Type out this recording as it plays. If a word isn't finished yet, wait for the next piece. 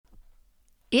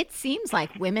It seems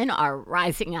like women are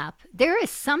rising up. There is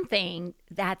something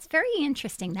that's very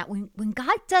interesting that when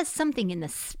God does something in the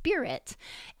spirit,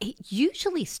 it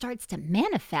usually starts to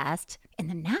manifest in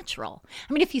the natural.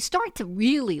 I mean, if you start to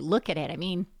really look at it, I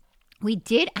mean, we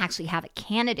did actually have a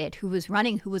candidate who was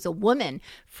running, who was a woman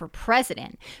for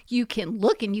president. You can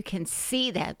look and you can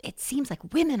see that it seems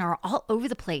like women are all over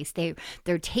the place.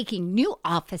 They're taking new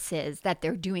offices, that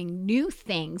they're doing new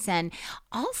things. And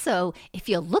also, if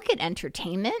you look at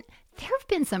entertainment, there have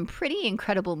been some pretty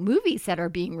incredible movies that are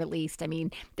being released. I mean,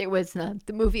 there was the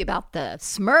movie about the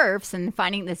Smurfs and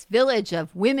finding this village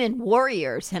of women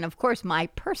warriors. And of course, my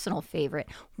personal favorite,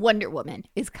 Wonder Woman,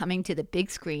 is coming to the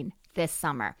big screen this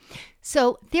summer.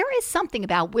 So there is something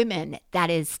about women that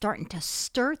is starting to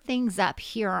stir things up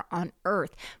here on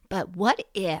earth. But what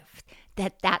if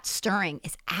that stirring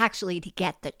is actually to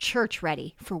get the church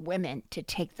ready for women to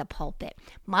take the pulpit?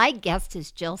 My guest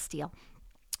is Jill Steele.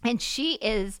 And she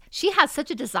has such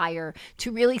a desire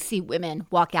to really see women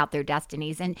walk out their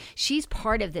destinies. And she's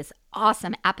part of this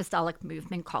awesome apostolic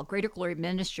movement called Greater Glory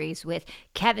Ministries with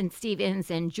Kevin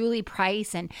Stevens and Julie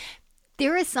Price. And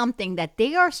there is something that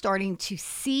they are starting to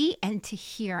see and to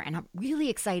hear. And I'm really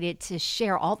excited to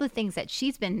share all the things that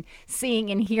she's been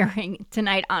seeing and hearing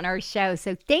tonight on our show.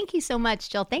 So thank you so much,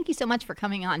 Jill. Thank you so much for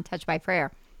coming on Touched by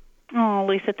Prayer. Oh,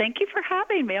 Lisa, thank you for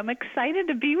having me. I'm excited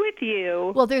to be with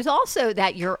you. Well, there's also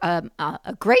that you're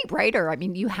a great writer. I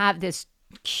mean, you have this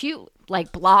cute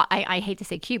blog. I hate to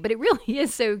say cute, but it really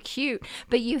is so cute.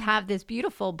 But you have this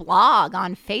beautiful blog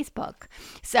on Facebook,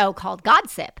 so called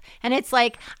Gossip. And it's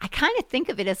like, I kind of think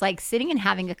of it as like sitting and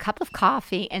having a cup of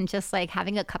coffee and just like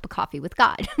having a cup of coffee with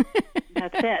God.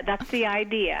 That's it. That's the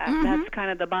idea. Mm-hmm. That's kind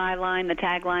of the byline, the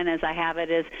tagline as I have it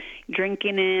is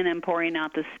drinking in and pouring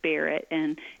out the Spirit.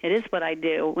 And it is what I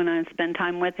do when I spend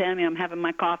time with Him. I'm having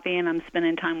my coffee and I'm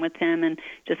spending time with Him and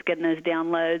just getting those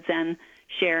downloads and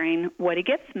sharing what He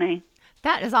gives me.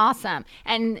 That is awesome.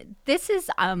 And this is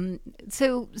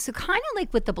so kind of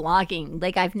like with the blogging,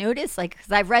 like I've noticed, like,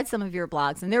 because I've read some of your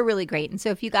blogs and they're really great. And so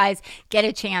if you guys get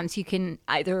a chance, you can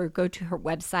either go to her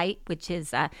website, which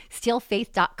is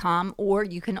steelefaith.com, or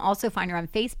you can also find her on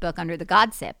Facebook under the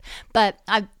Gossip. But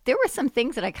there were some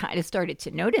things that I kind of started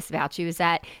to notice about you, is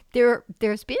that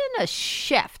there's been a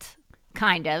shift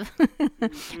kind of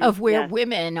of where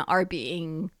women are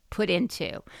being put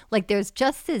into. Like there's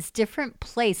just this different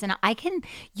place, and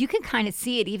you can kind of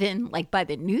see it even like by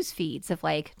the news feeds of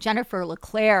like Jennifer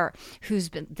LeClaire, who's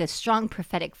been this strong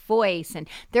prophetic voice, and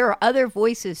there are other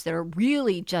voices that are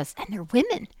really just, and they're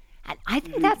women. And I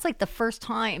think that's like the first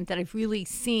time that I've really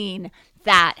seen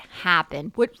that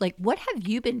happen. What have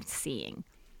you been seeing?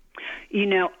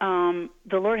 The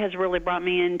Lord has really brought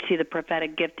me into the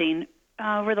prophetic gifting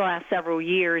over the last several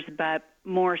years, but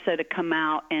more so to come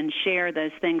out and share those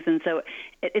things. And so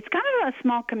it's kind of a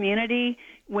small community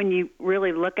when you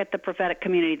really look at the prophetic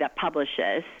community that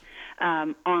publishes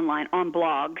online, on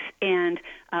blogs. And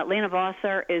Lana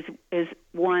Vosser is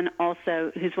one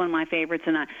also who's one of my favorites.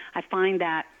 And I find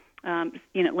that,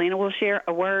 Lana will share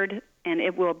a word and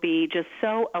it will be just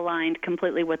so aligned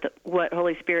completely with what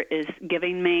Holy Spirit is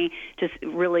giving me, just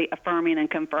really affirming and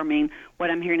confirming what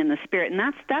I'm hearing in the Spirit. And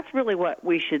that's really what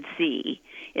we should see,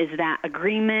 is that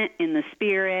agreement in the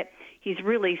Spirit. He's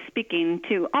really speaking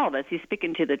to all of us. He's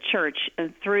speaking to the church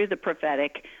through the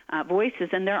prophetic voices.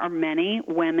 And there are many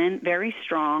women, very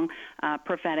strong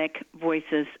prophetic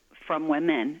voices from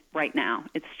women right now.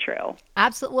 It's true.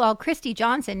 Absolutely. Well, Christy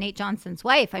Johnson, Nate Johnson's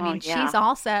wife, she's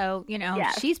also,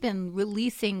 she's been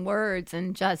releasing words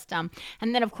and just, and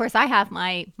then of course I have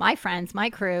my friends,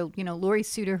 my crew, Lori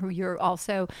Suter, who you're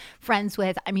also friends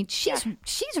with. I mean, she's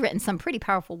written some pretty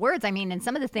powerful words. I mean, and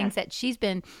some of the things that she's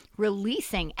been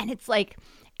releasing, and it's like,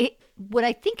 what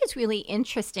I think is really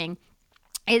interesting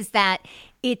is that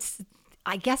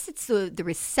I guess it's the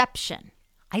reception.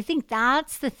 I think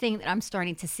that's the thing that I'm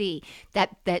starting to see,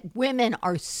 that women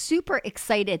are super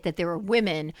excited that there are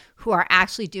women who are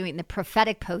actually doing the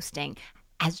prophetic posting.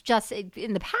 As just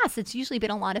in the past, it's usually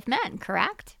been a lot of men,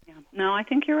 correct? Yeah. No, I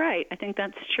think you're right. I think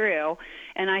that's true.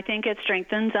 And I think it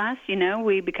strengthens us.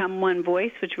 We become one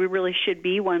voice, which we really should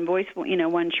be, one voice,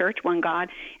 one church, one God,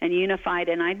 and unified.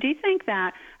 And I do think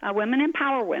that women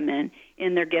empower women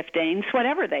in their giftings,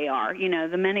 whatever they are,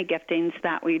 the many giftings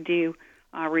that we do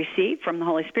receive from the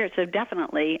Holy Spirit. So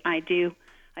definitely, I do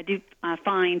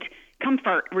find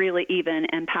comfort, really, even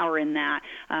and power in that.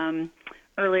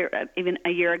 Earlier, even a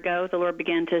year ago, the Lord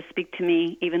began to speak to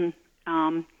me, even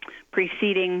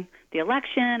preceding the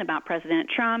election, about President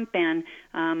Trump, and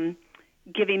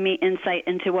giving me insight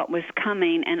into what was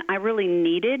coming, and I really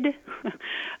needed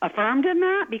affirmed in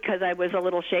that because I was a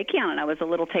little shaky on it. I was a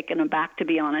little taken aback, to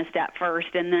be honest, at first,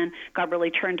 and then God really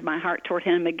turned my heart toward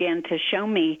him again to show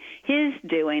me his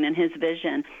doing and his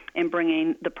vision in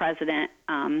bringing the president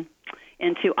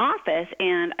into office.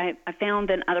 And I found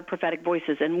then other prophetic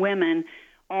voices and women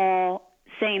all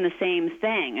saying the same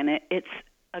thing, and it's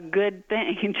a good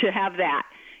thing to have that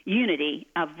unity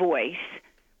of voice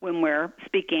when we're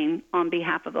speaking on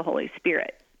behalf of the Holy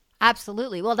Spirit.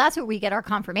 Absolutely. Well, that's where we get our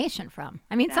confirmation from.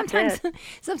 I mean, sometimes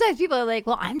people are like,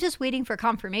 well, I'm just waiting for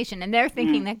confirmation. And they're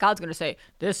thinking that God's going to say,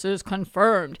 this is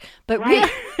confirmed. But,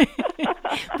 right.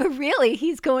 but really,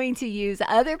 he's going to use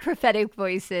other prophetic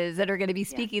voices that are going to be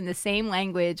speaking the same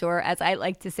language, or as I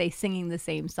like to say, singing the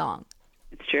same song.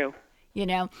 It's true.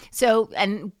 So,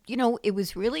 and, it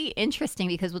was really interesting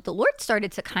because what the Lord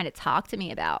started to kind of talk to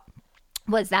me about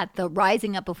was that the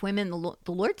rising up of women,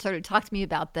 the Lord started to talk to me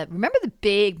about remember the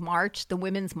big march, the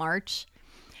Women's March?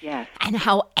 Yes. And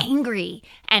how angry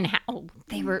and how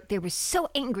they were so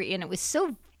angry, and it was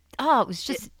so,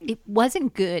 it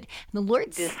wasn't good. And the Lord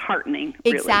disheartening.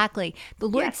 Really. Exactly. The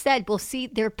Lord said, well, see,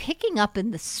 they're picking up in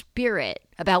the spirit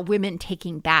about women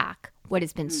taking back what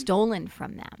has been stolen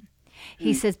from them.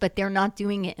 He says, but they're not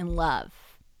doing it in love.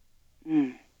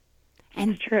 And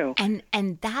and true.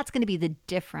 And that's going to be the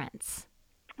difference.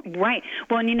 Right.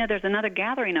 Well, and there's another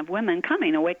gathering of women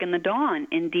coming, Awaken the Dawn,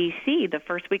 in D.C. the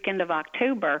first weekend of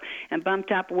October, and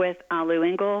bumped up with Lou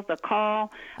Engle, The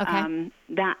Call,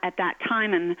 that at that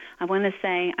time. And I want to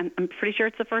say, I'm pretty sure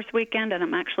it's the first weekend, and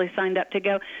I'm actually signed up to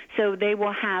go. So they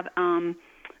will have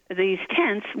these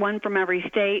tents, one from every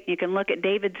state. You can look at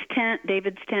David's tent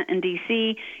in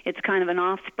D.C. It's kind of an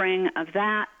offspring of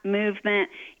that movement,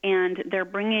 and they're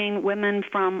bringing women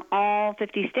from all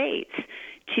 50 states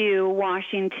to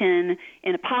Washington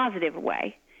in a positive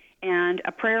way and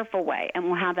a prayerful way. And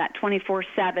we'll have that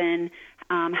 24/7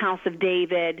 House of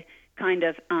David kind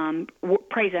of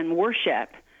praise and worship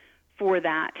for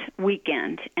that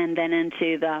weekend, and then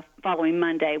into the following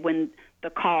Monday when the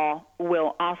Call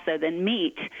will also then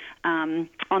meet on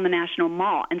the National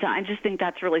Mall. And so I just think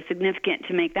that's really significant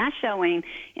to make that showing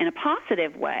in a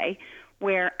positive way,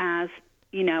 whereas,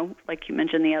 like you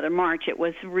mentioned the other March, it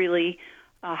was really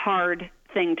a hard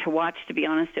thing to watch, to be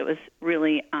honest. It was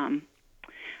really,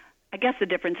 I guess the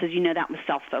difference is, that was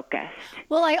self-focused.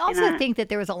 Well, I also think that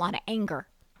there was a lot of anger.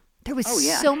 There was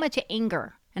so much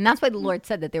anger. And that's why the Lord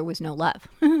said that there was no love,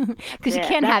 because you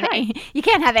can't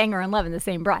have anger and love in the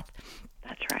same breath.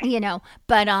 That's right.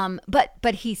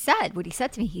 But he said, what he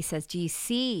said to me, he says, do you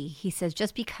see? He says,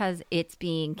 just because it's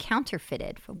being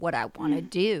counterfeited for what I want to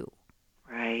do.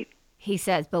 Right. He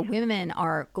says, but women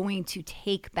are going to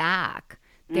take back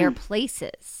their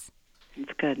places.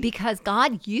 It's good. Because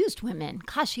God used women.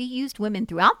 Gosh, he used women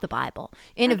throughout the Bible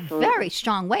in a very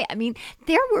strong way. I mean,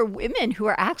 there were women who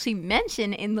are actually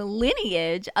mentioned in the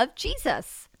lineage of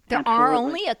Jesus. There are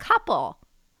only a couple.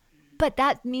 But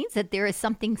that means that there is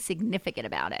something significant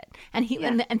about it. And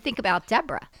and think about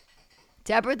Deborah.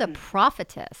 Deborah, the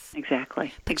prophetess.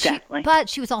 Exactly. But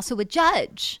she was also a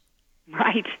judge.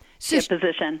 Right.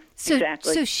 Position.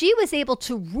 Exactly. So she was able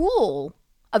to rule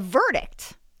a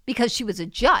verdict because she was a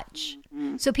judge.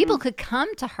 So people could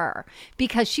come to her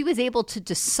because she was able to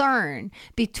discern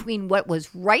between what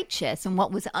was righteous and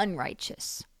what was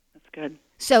unrighteous. That's good.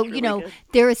 So, good.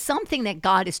 There is something that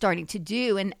God is starting to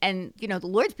do. And the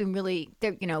Lord's been really,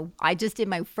 I just did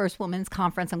my first women's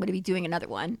conference. I'm going to be doing another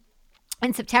one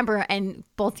in September. And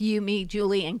both you, me,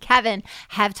 Julie, and Kevin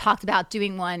have talked about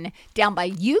doing one down by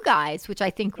you guys, which I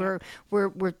think we're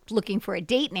looking for a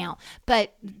date now.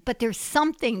 But there's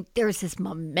this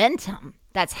momentum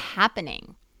that's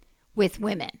happening with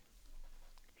women.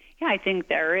 Yeah, I think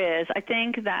there is. I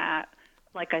think that,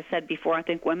 like I said before, I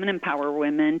think women empower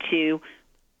women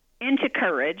into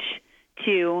courage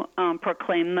to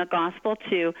proclaim the gospel,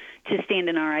 to stand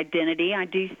in our identity. I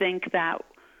do think that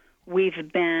we've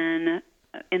been,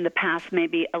 in the past,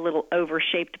 maybe a little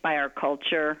overshaped by our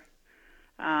culture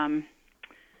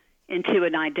into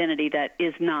an identity that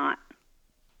is not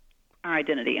our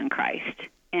identity in Christ.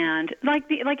 And like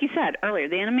you said earlier,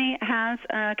 the enemy has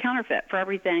a counterfeit for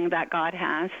everything that God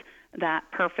has that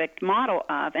perfect model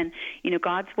of. And,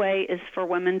 God's way is for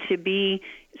women to be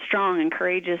strong and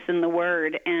courageous in the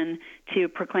Word and to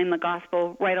proclaim the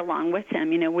gospel right along with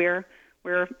Him. We're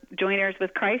joint heirs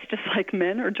with Christ, just like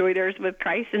men are joint heirs with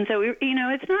Christ. And so,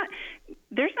 it's not,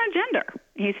 there's no gender.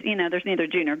 There's neither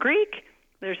Jew nor Greek.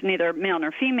 There's neither male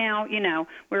nor female.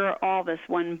 We're all this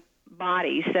one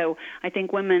body. So I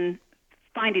think women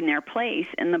finding their place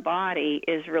in the body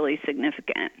is really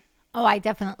significant. Oh, I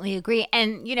definitely agree.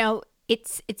 And,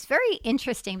 it's very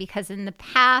interesting because in the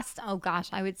past, oh gosh,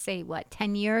 I would say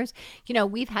 10 years,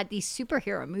 we've had these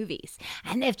superhero movies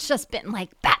and it's just been like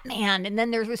Batman, and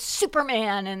then there was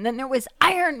Superman, and then there was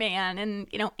Iron Man, and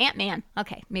Ant-Man.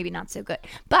 Okay, maybe not so good.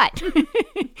 But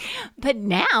but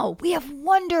now we have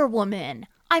Wonder Woman.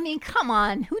 I mean, come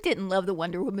on. Who didn't love the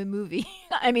Wonder Woman movie?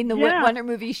 I mean, the Wonder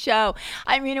movie show.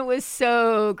 I mean, it was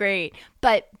so great.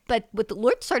 But what the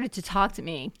Lord started to talk to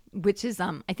me, which is,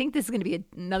 I think this is going to be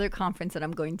another conference that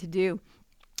I'm going to do.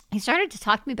 He started to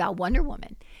talk to me about Wonder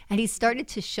Woman, and he started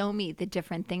to show me the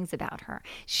different things about her.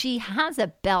 She has a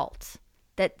belt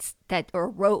or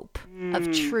rope of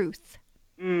truth.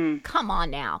 Come on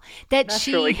now. That's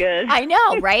really good. I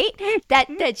know, right?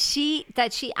 that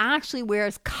she actually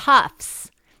wears cuffs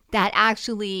that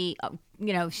actually,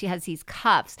 she has these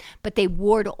cuffs, but they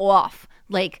ward off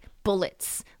like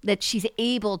bullets, that she's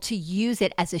able to use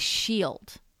it as a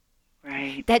shield.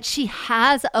 Right. That she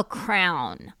has a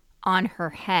crown on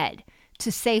her head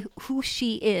to say who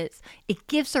she is. It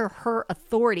gives her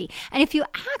authority. And if you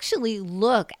actually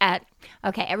look at,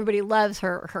 okay, everybody loves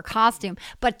her costume,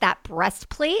 but that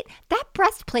breastplate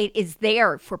is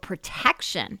there for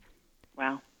protection.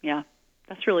 Wow. Yeah.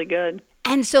 That's really good.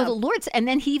 And so the Lord's, and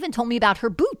then he even told me about her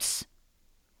boots.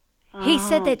 He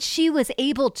said that she was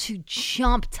able to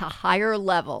jump to higher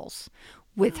levels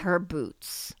with her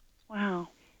boots. Wow.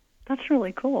 That's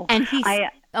really cool. And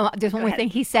there's one more thing.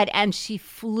 He said, and she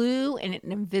flew in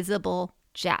an invisible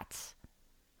jet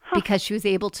because she was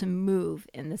able to move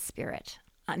in the spirit,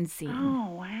 unseen.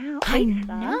 Oh, wow. I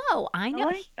know. I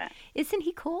like that. Isn't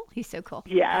he cool? He's so cool.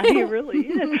 Yeah, he really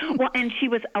is. Well, and she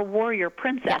was a warrior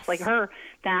princess. Yes. Like her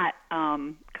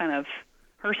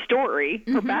story,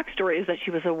 her backstory is that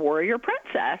she was a warrior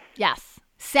princess. Yes.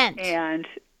 Sent. And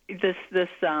this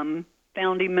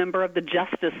founding member of the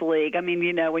Justice League. I mean,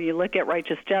 when you look at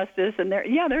righteous justice, and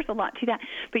there's a lot to that.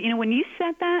 But, when you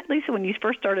said that, Lisa, when you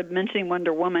first started mentioning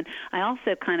Wonder Woman, I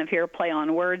also kind of hear a play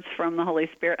on words from the Holy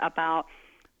Spirit about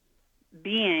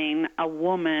being a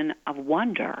woman of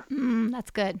wonder.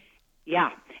 That's good.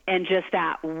 Yeah. And just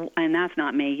that, and that's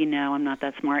not me, I'm not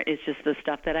that smart. It's just the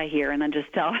stuff that I hear, and I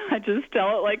just tell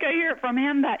it like I hear it from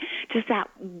him, that just that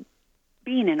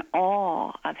being in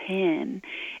awe of him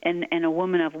and a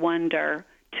woman of wonder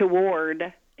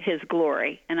toward his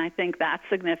glory. And I think that's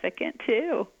significant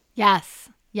too. Yes,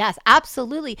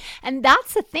 absolutely. And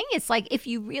that's the thing. It's like, if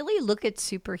you really look at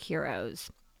superheroes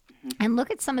and look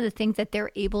at some of the things that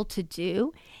they're able to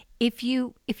do, if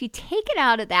you take it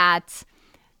out of that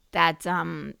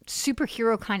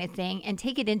superhero kind of thing and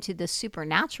take it into the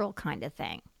supernatural kind of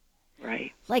thing.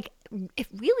 Right. Like, if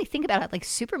really think about it, like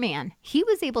Superman, he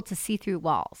was able to see through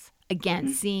walls.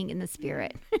 Again, seeing in the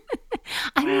spirit.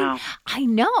 I mean, I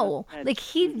know. Like,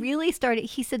 he really started,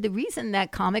 he said the reason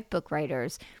that comic book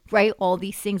writers write all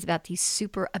these things about these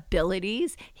super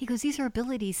abilities, he goes, these are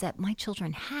abilities that my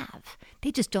children have.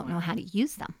 They just don't know how to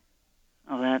use them.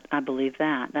 Oh, I believe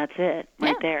that. That's it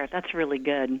right there. That's really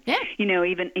good. Yeah.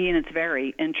 Even it's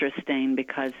very interesting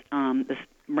because this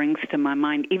brings to my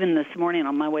mind, even this morning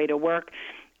on my way to work,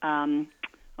 I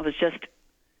was just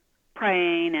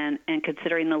praying and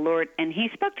considering the Lord, and he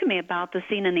spoke to me about the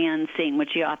seen and the unseen,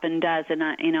 which he often does. And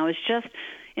I was just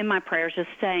in my prayers just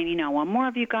saying, I want more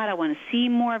of you, God. I want to see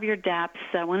more of your depths.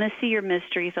 I want to see your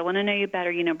mysteries. I want to know you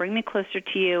better. Bring me closer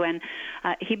to you. And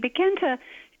he began to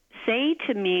say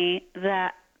to me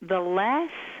that the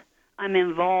less I'm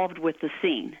involved with the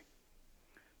seen,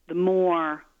 the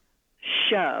more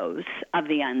shows of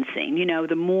the unseen,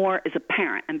 the more is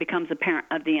apparent and becomes apparent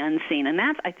of the unseen. And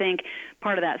that's, I think,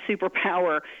 part of that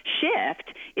superpower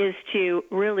shift is to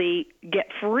really get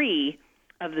free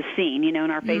of the seen,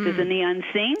 and our faith is in the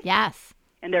unseen. Yes.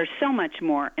 And there's so much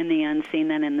more in the unseen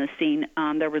than in the seen.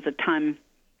 There was a time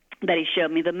that he showed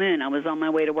me the moon. I was on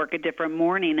my way to work a different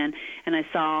morning, and I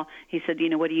saw, he said,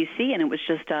 what do you see? And it was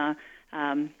just a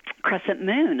crescent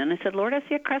moon. And I said, Lord, I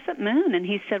see a crescent moon. And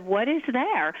he said, what is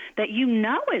there that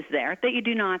is there that you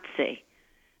do not see?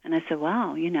 And I said,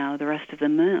 well, the rest of the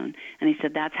moon. And he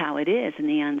said, that's how it is in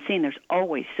the unseen. There's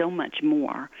always so much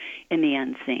more in the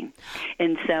unseen.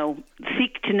 And so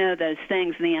seek to know those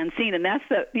things in the unseen. And that's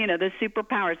the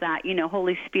superpowers, that,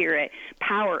 Holy Spirit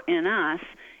power in us,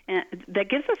 and that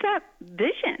gives us that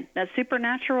vision, that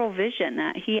supernatural vision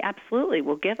that he absolutely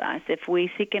will give us if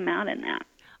we seek him out in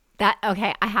that.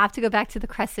 Okay, I have to go back to the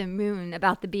crescent moon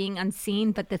about the being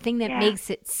unseen, but the thing that makes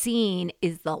it seen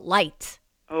is the light.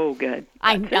 Oh, good.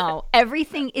 I know.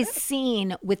 Everything is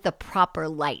seen with the proper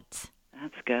light.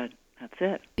 That's good. That's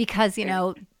it. Because,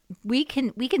 we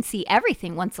can see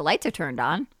everything once the lights are turned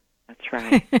on. That's That's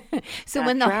right. So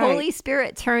when the Holy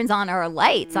Spirit turns on our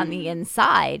lights on the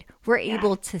inside, we're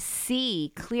able to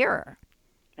see clearer.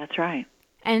 That's right.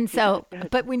 And so,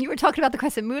 but when you were talking about the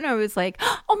crescent moon, I was like,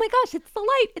 oh my gosh, it's the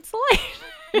light. It's the light.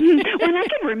 When I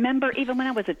can remember, even when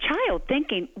I was a child,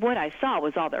 thinking what I saw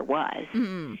was all there was.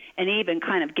 And he even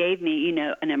kind of gave me,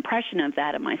 an impression of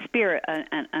that in my spirit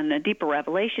and a deeper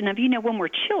revelation of, when we're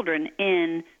children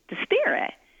in the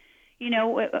spirit,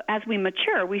 as we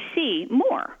mature, we see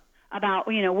more about,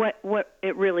 what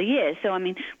it really is. So, I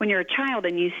mean, when you're a child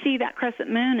and you see that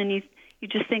crescent moon and you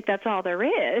just think that's all there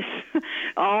is,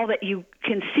 all that you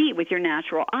can see with your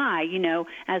natural eye,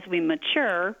 as we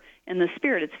mature in the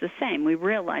spirit, it's the same. We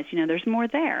realize, there's more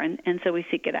there, and so we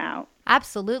seek it out.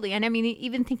 Absolutely. And I mean,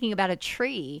 even thinking about a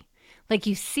tree, like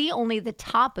you see only the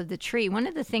top of the tree. One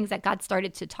of the things that God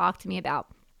started to talk to me about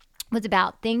was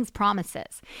about things,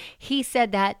 promises. He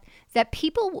said that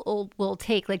people will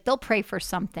take, like they'll pray for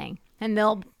something and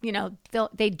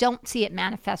they don't see it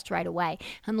manifest right away.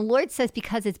 And the Lord says,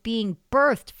 because it's being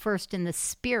birthed first in the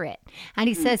spirit. And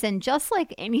he says, and just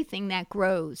like anything that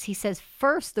grows, he says,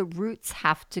 first the roots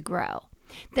have to grow.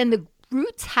 Then the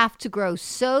roots have to grow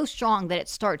so strong that it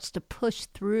starts to push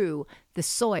through the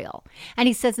soil. And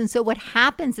he says, and so what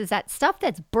happens is that stuff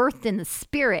that's birthed in the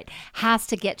spirit has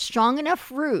to get strong enough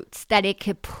roots that it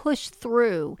could push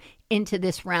through into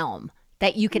this realm,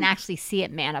 that you can actually see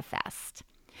it manifest.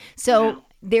 So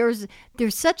there's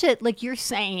such a, like you're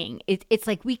saying, it's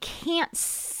like we can't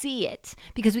see it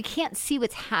because we can't see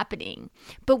what's happening,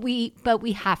 but we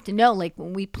have to know, like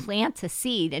when we plant a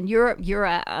seed, and you're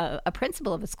a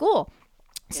principal of a school.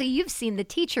 So you've seen the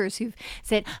teachers who've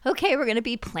said, okay, we're going to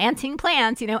be planting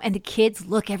plants, and the kids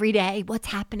look every day, what's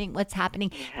happening?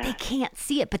 Yeah. They can't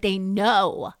see it, but they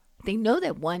know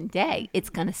that one day it's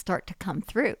going to start to come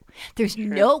through. There's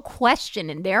no question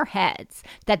in their heads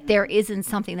that there isn't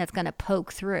something that's going to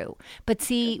poke through. But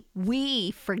see,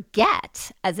 we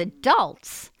forget as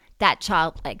adults that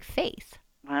childlike faith.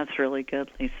 Well, that's really good,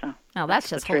 Lisa. Oh, that's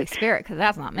just Holy Spirit, because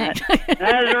that's not me.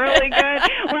 That's really good.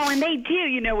 Well, and they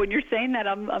do. When you're saying that,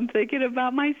 I'm thinking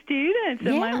about my students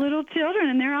and my little children,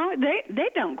 and they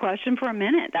don't question for a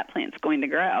minute that plant's going to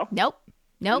grow. Nope.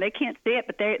 And they can't see it,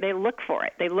 but they look for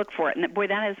it. They look for it. And boy,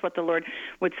 that is what the Lord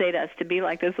would say to us, to be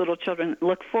like those little children.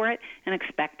 Look for it and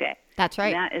expect it. That's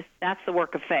right. That's the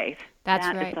work of faith. That's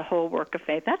right. That is the whole work of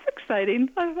faith. That's exciting.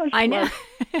 I know.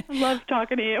 I love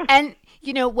talking to you. And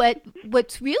you know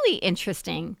what's really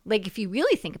interesting, like if you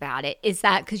really think about it, is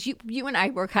that because you and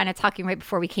I were kind of talking right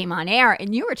before we came on air,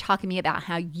 and you were talking to me about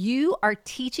how you are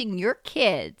teaching your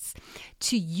kids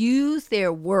to use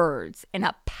their words in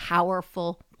a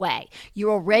powerful way.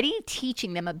 You're already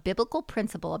teaching them a biblical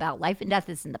principle about life and death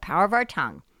is in the power of our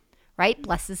tongue. Right?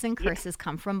 Blessings and curses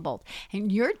come from both.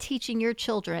 And you're teaching your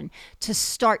children to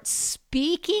start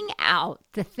speaking out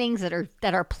the things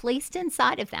that are placed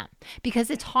inside of them, because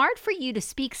it's hard for you to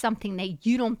speak something that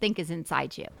you don't think is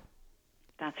inside you.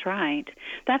 That's right.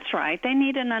 That's right. They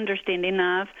need an understanding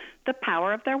of the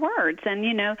power of their words. And,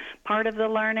 part of the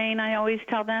learning, I always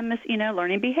tell them, is,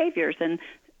 learning behaviors. And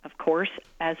of course,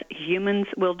 as humans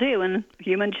will do, and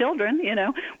human children,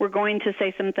 we're going to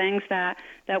say some things that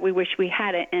we wish we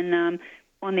hadn't. And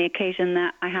on the occasion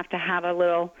that I have to have a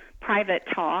little private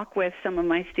talk with some of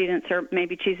my students, or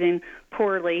maybe choosing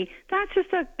poorly, that's just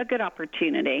a good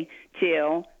opportunity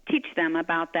to teach them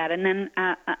about that. And then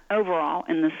overall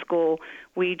in the school,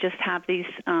 we just have these,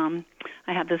 I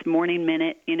have this morning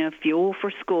minute, fuel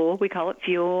for school. We call it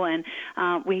fuel. And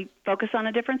we focus on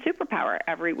a different superpower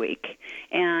every week.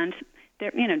 And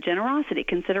there, generosity,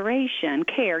 consideration,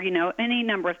 care, any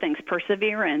number of things,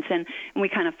 perseverance. And we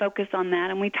kind of focus on that.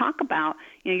 And we talk about,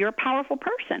 you're a powerful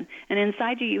person. And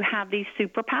inside you have these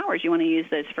superpowers. You want to use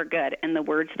those for good. And the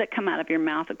words that come out of your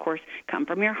mouth, of course, come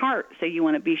from your heart. So you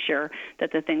want to be sure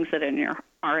that the things that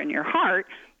are in your heart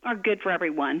are good for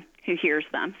everyone who hears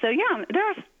them. So,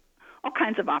 there's all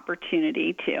kinds of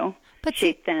opportunity to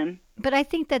shape them. But I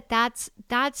think that's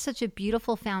such a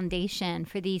beautiful foundation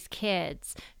for these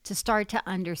kids to start to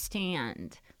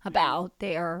understand about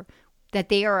that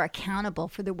they are accountable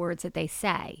for the words that they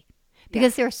say.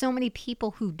 Because there are so many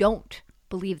people who don't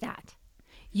believe that.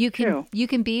 You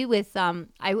can be with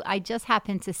I just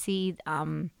happened to see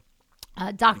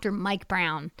Dr. Mike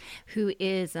Brown, who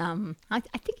is I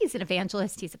think he's an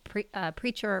evangelist. He's a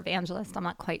preacher or evangelist. I'm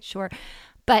not quite sure.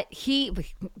 But he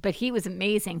was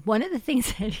amazing. One of the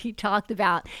things that he talked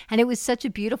about, and it was such a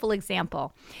beautiful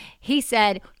example, he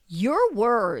said, your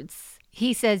words,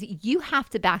 he says, you have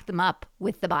to back them up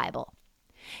with the Bible.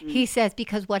 He says,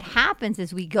 because what happens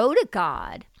is we go to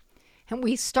God and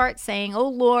we start saying, oh,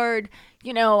 Lord,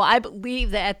 I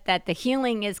believe that the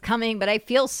healing is coming, but I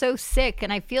feel so sick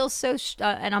and I feel so,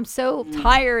 and I'm so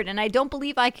tired and I don't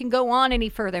believe I can go on any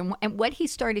further. And what he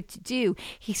started to do,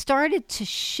 he started to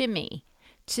shimmy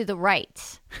to the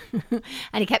right. And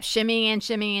he kept shimmying and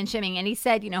shimmying and shimmying. And he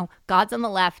said, God's on the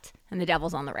left and the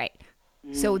devil's on the right.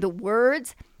 So the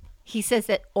words, he says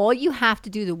that all you have to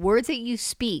do, the words that you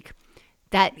speak,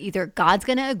 that either God's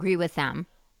going to agree with them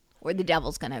or the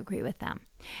devil's going to agree with them.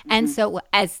 And so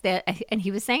and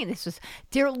he was saying this was,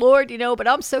 dear Lord, but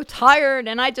I'm so tired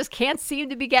and I just can't seem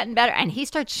to be getting better. And he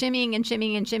starts shimmying and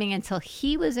shimmying and shimmying until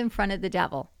he was in front of the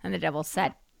devil. And the devil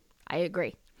said, I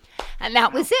agree. And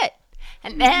that was it.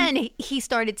 And then he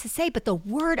started to say, but the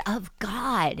word of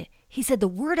God, he said, the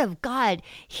word of God,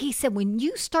 he said, when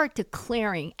you start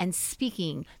declaring and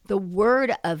speaking the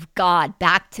word of God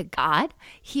back to God,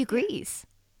 he agrees.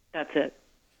 That's it.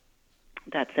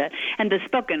 That's it. And the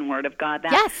spoken word of God,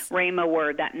 that rhema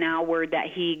word, that now word that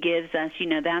he gives us,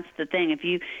 that's the thing. If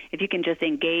you can just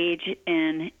engage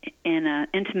in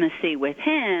intimacy with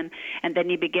him, and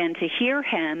then you begin to hear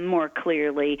him more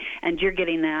clearly, and you're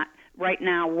getting that right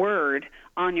now word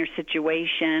on your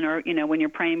situation, or when you're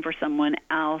praying for someone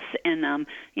else, and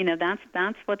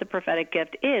that's what the prophetic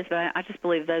gift is. But I just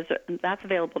believe that's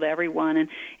available to everyone,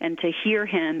 and to hear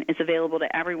him is available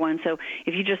to everyone. So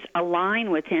if you just align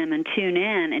with him and tune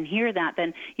in and hear that,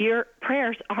 then your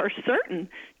prayers are certain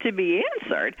to be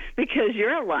answered because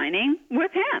you're aligning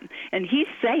with him, and he's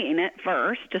saying it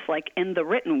first, just like in the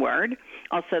written word,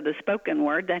 also the spoken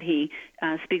word that he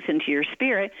speaks into your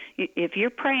spirit. If you're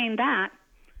praying that,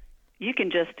 you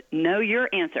can just know you're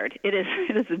answered. It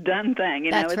is a done thing.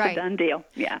 That's it's right. A done deal.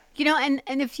 Yeah. And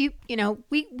if you,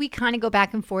 we kind of go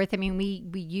back and forth. I mean,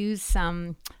 we use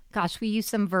some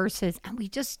verses, and we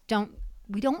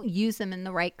don't use them in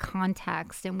the right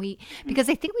context. And because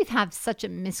I think we've had such a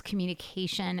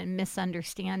miscommunication and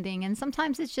misunderstanding. And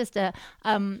sometimes it's just a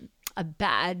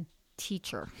bad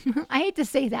teacher. I hate to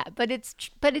say that, but it's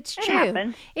true.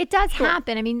 Happens. It does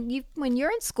happen. I mean, when you're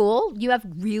in school, you have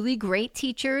really great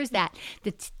teachers that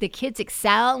the kids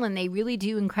excel and they really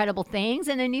do incredible things,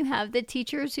 and then you have the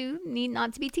teachers who need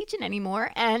not to be teaching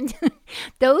anymore, and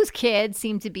those kids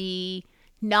seem to be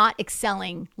not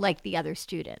excelling like the other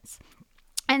students.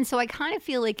 And so I kind of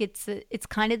feel like it's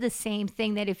kind of the same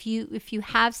thing, that if you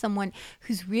have someone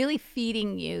who's really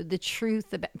feeding you the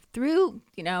truth through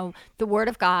the Word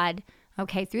of God,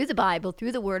 okay, through the Bible,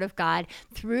 through the Word of God,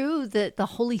 through the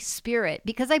Holy Spirit,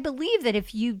 because I believe that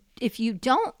if you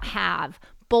don't have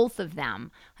both of them,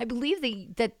 I believe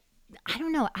that I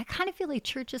don't know, I kind of feel like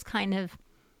church is kind of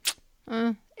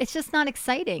it's just not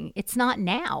exciting. It's not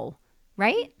now,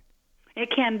 right? It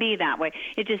can be that way.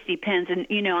 It just depends. And,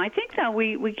 I think that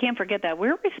we can't forget that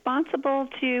we're responsible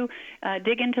to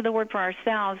dig into the Word for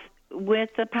ourselves with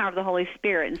the power of the Holy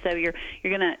Spirit. And so you're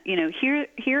going to,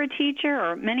 hear a teacher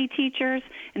or many teachers,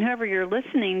 and whoever you're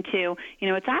listening to,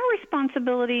 it's our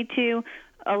responsibility to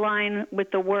align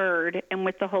with the Word and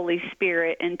with the Holy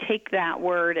Spirit and take that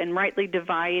Word and rightly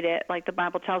divide it like the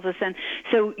Bible tells us. And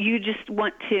so you just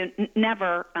want to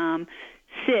never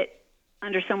sit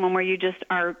under someone where you just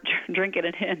are drinking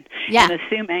it in and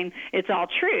assuming it's all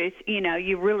truth.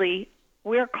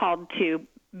 We're called to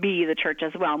be the church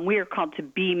as well, and we're called to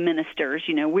be ministers.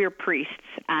 We're priests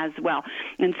as well.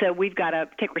 And so we've got to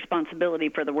take responsibility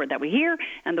for the word that we hear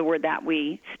and the word that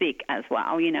we speak as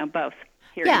well, both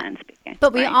hearing and speaking.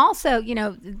 But we also,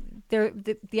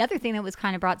 the other thing that was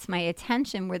kind of brought to my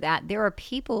attention were that there are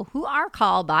people who are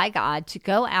called by God to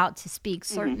go out to speak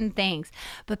certain things,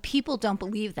 but people don't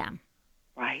believe them.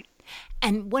 Right.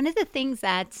 And one of the things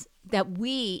that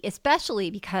we,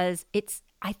 especially because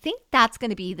I think that's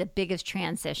going to be the biggest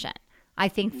transition. I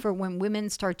think for when women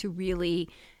start to really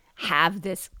have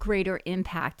this greater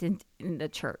impact in the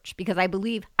church, because I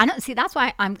believe, that's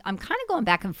why I'm kind of going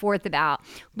back and forth about,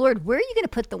 Lord, where are you going to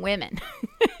put the women?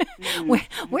 Where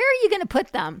are you going to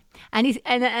put them?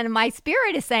 And my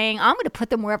spirit is saying, I'm going to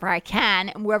put them wherever I can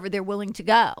and wherever they're willing to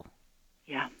go.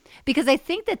 Yeah. Because I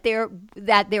think that there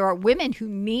are women who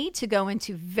need to go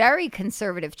into very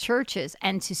conservative churches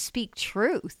and to speak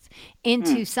truth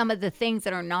into some of the things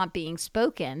that are not being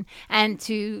spoken, and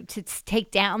to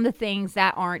take down the things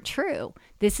that aren't true.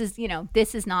 This is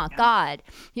not God,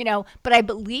 but I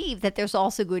believe that there's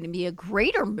also going to be a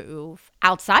greater move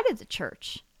outside of the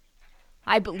church.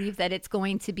 I believe that it's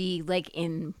going to be like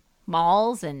in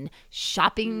malls and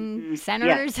shopping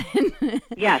centers.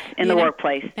 Yes, in the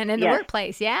workplace. And in the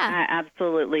workplace, yeah.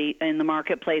 Absolutely, in the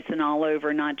marketplace and all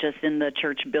over, not just in the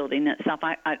church building itself.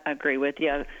 I agree with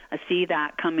you. I see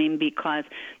that coming because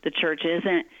the church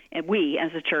isn't, and we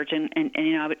as a church, and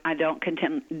you know, I don't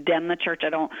condemn the church. I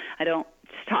don't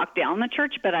talk down the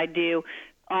church, but I do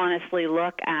honestly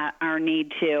look at our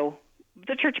need to,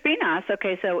 the church being us,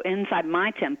 okay, so inside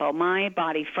my temple, my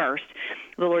body first,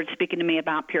 the Lord's speaking to me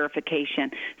about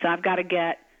purification. So I've got to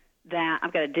get that,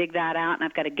 I've got to dig that out, and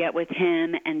I've got to get with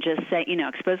Him and just say, you know,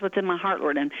 expose what's in my heart,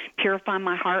 Lord, and purify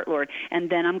my heart, Lord. And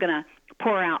then I'm going to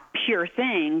pour out pure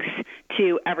things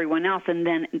to everyone else. And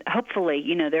then hopefully,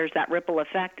 you know, there's that ripple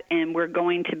effect, and we're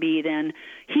going to be then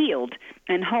healed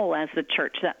and whole as the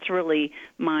church. That's really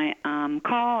my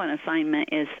call and assignment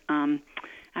is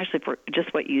actually, for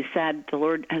just what you said, the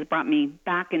Lord has brought me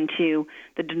back into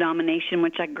the denomination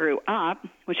which I grew up,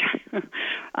 which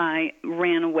I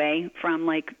ran away from,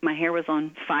 like my hair was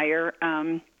on fire.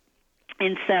 And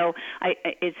so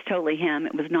it's totally Him.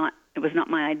 It was not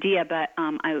my idea, but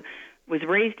I was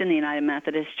raised in the United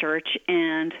Methodist Church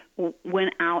and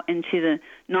went out into the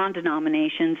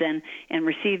non-denominations and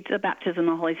received the baptism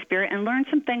of the Holy Spirit and learned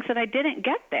some things that I didn't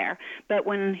get there. But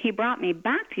when He brought me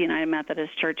back to the United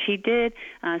Methodist Church, He did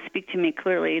speak to me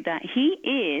clearly that He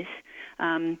is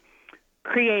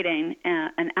creating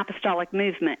an apostolic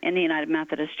movement in the United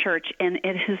Methodist Church, and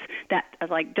it is that,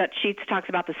 like Dutch Sheets talks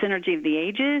about, the synergy of the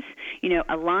ages, you know,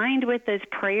 aligned with those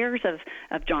prayers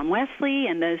of John Wesley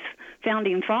and those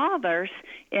founding fathers,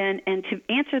 and to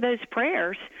answer those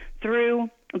prayers through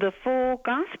the full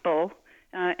gospel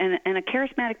and a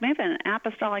charismatic movement, an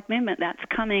apostolic movement that's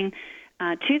coming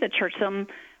to the church. So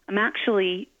I'm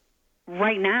actually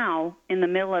right now in the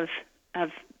middle of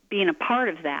being a part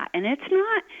of that, and it's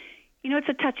not, you know, it's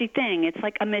a touchy thing. It's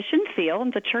like a mission field,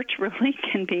 and the church really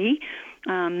can be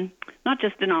not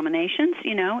just denominations,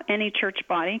 you know, any church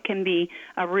body can be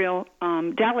a real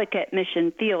delicate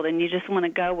mission field, and you just want to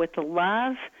go with the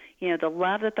love, you know, the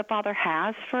love that the Father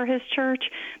has for His church,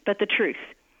 but the truth.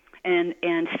 And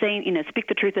saying, you know, speak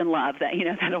the truth in love, that, you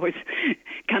know, that always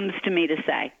comes to me to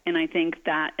say. And I think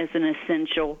that is an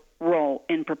essential role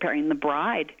in preparing the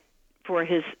bride for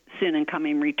His soon and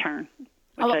coming return,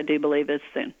 which I do believe is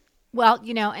soon. Well,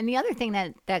 you know, and the other thing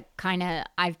that kind of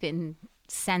I've been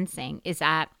sensing is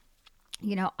that,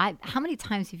 you know, how many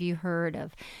times have you heard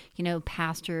of, you know,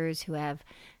 pastors who have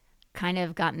kind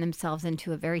of gotten themselves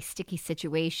into a very sticky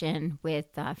situation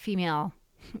with female,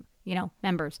 you know,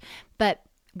 members. But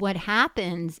what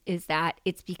happens is that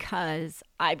it's because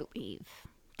I believe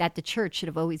that the church should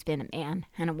have always been a man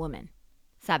and a woman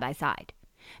side by side.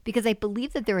 Because I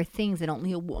believe that there are things that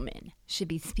only a woman should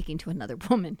be speaking to another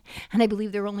woman. And I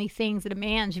believe there are only things that a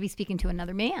man should be speaking to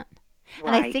another man. Right.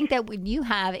 And I think that when you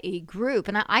have a group,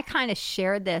 and I kind of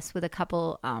shared this with a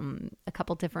couple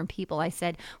different people, I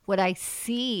said, what I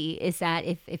see is that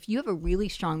if you have a really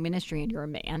strong ministry and you're a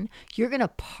man, you're going to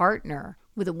partner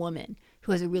with a woman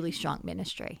who has a really strong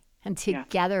ministry. And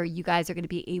together you guys are going to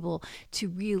be able to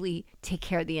really take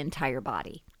care of the entire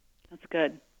body. That's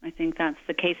good. I think that's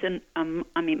the case. And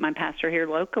I mean, my pastor here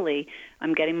locally,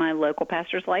 I'm getting my local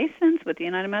pastor's license with the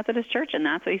United Methodist Church, and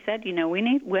that's what he said. You know, we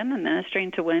need women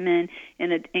ministering to women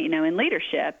in in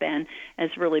leadership, and has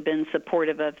really been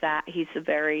supportive of that. He's a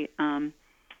very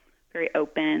very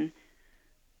open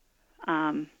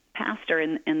pastor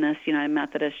in this United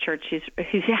Methodist Church.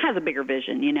 He has a bigger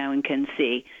vision, you know, and can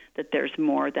see that there's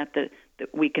more that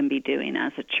we can be doing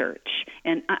as a church.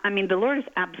 And I mean, the Lord is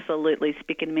absolutely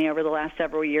speaking to me over the last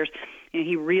several years. You know,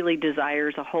 He really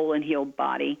desires a whole and healed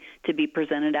body to be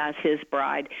presented as His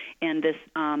bride. And this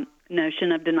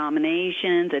notion of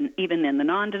denominations, and even in the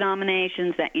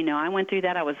non-denominations, that, you know, I went through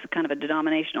that. I was kind of a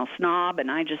denominational snob, and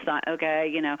I just thought, okay,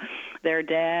 you know, they're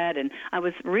dead. And I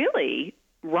was really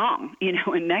wrong, you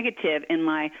know, and negative in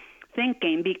my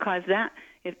thinking, because that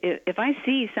if I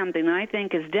see something that I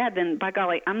think is dead, then by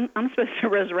golly, I'm supposed to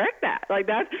resurrect that. Like,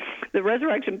 that's the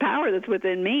resurrection power that's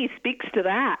within me speaks to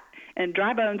that, and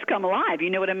dry bones come alive.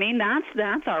 You know what I mean?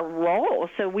 That's our role.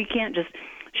 So we can't just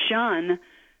shun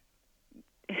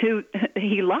who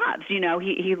He loves. You know,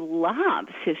 he loves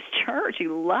His church. He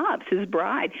loves His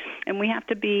bride, and we have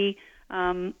to be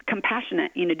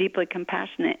compassionate. You know, deeply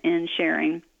compassionate in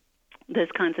sharing those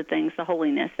kinds of things, the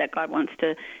holiness that God wants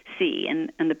to see,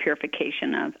 and the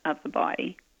purification of the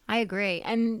body. I agree.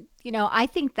 And, you know, I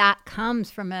think that comes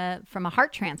from a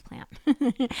heart transplant.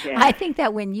 I think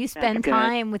that when you spend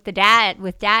time with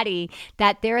Daddy,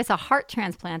 that there is a heart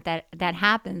transplant that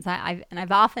happens.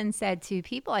 I've often said to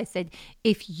people, I said,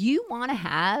 if you want to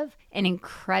have an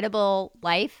incredible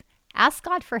life, ask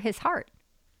God for His heart.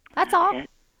 That's all. it.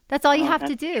 That's all you Oh, have to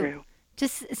that's do. true.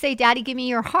 Just say, Daddy, give me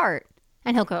your heart.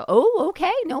 And he'll go, oh,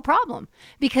 okay, no problem.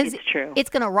 Because It's true. it's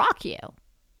going to rock you.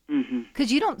 Mm-hmm.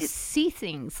 Because you don't see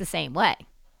things the same way.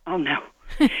 Oh, no.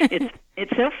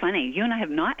 It's so funny. You and I have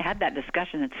not had that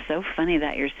discussion. It's so funny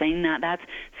that you're saying that. That's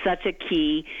such a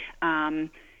key.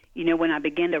 When I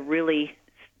began to really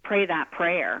pray that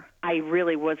prayer, I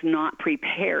really was not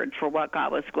prepared for what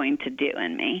God was going to do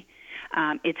in me.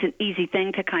 It's an easy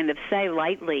thing to kind of say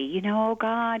lightly, oh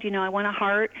God, I want a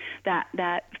heart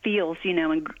that feels,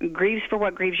 and grieves for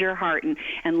what grieves your heart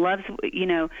and loves,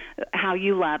 how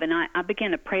you love. And I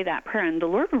began to pray that prayer, and the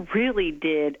Lord really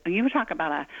did. You were talking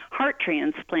about a heart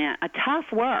transplant, a tough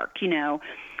work,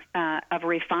 of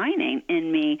refining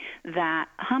in me that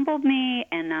humbled me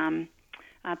and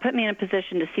put me in a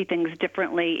position to see things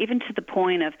differently, even to the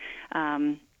point of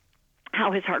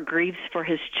how his heart grieves for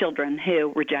his children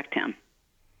who reject him.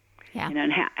 Yeah.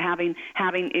 And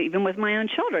having even with my own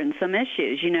children some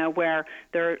issues, where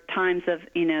there are times of,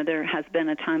 there has been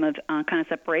a time of kind of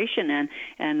separation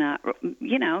and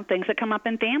things that come up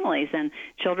in families and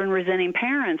children resenting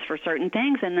parents for certain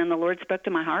things. And then the Lord spoke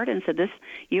to my heart and said,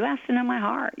 you asked to know my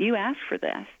heart. You asked for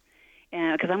this.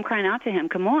 Because I'm crying out to him,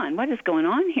 come on, what is going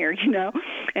on here,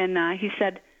 And he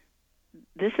said,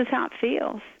 this is how it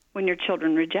feels when your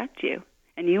children reject you.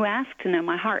 And you ask to know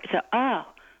my heart. So,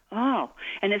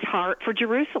 and his heart for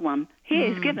Jerusalem. He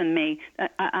has given me,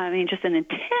 just an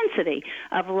intensity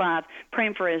of love,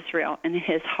 praying for Israel and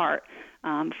his heart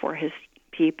for his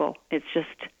people. It's just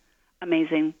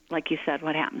amazing, like you said,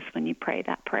 what happens when you pray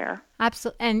that prayer.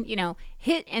 Absolutely. And,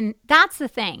 and that's the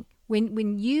thing.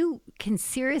 When you can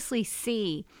seriously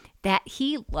see that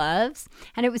he loves,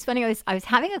 and it was funny, I was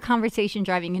having a conversation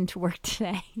driving into work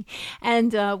today,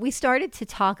 and we started to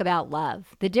talk about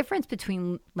love, the difference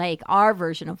between like our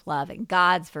version of love and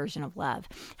God's version of love.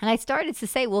 And I started to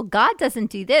say, well, God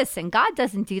doesn't do this and God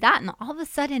doesn't do that. And all of a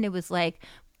sudden it was like,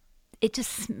 it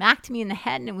just smacked me in the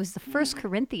head. And it was the 1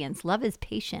 Corinthians, love is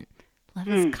patient, love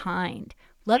is kind,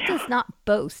 love does not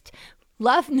boast,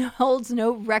 love holds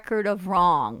no record of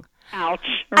wrong.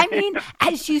 Ouch. I mean,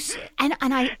 as you and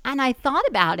I thought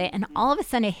about it, and all of a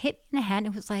sudden it hit me in the head, and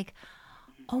it was like,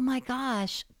 oh my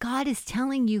gosh, God is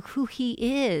telling you who He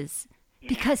is,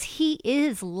 because He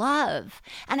is love.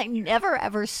 And I never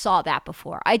ever saw that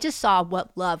before. I just saw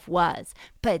what love was,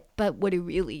 but what it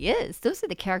really is. Those are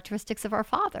the characteristics of our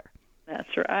Father.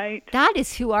 That's right. That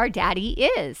is who our Daddy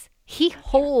is. He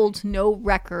holds no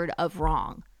record of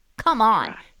wrong. Come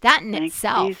on, that in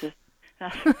itself. Jesus.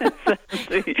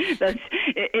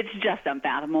 It's just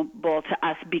unfathomable to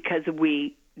us because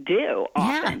we do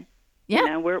often.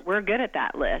 Yeah. We're good at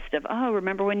that list of,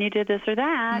 remember when you did this or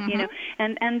that,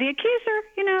 and the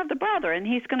accuser, of the brother, and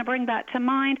he's going to bring that to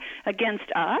mind against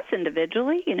us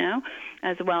individually,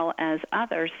 as well as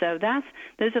others. So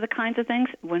those are the kinds of things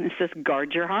when it says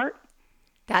guard your heart.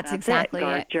 That's exactly it.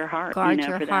 Guard your heart. Guard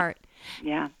your heart.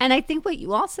 Yeah. And I think what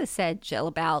you also said, Jill,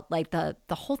 about like the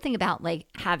whole thing about like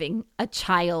having a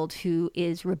child who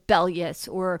is rebellious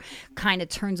or kind of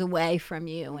turns away from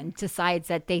you and decides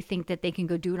that they think that they can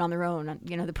go do it on their own,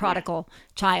 the prodigal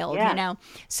child,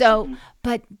 So,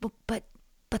 but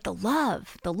the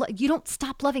love, you don't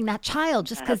stop loving that child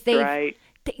just because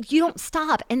you don't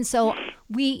stop. And so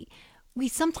we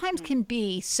sometimes can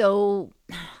be so,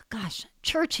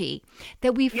 churchy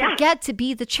that we forget to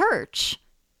be the church.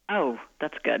 Oh,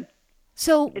 that's good.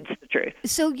 So it's the truth.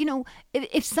 So,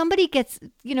 if somebody gets,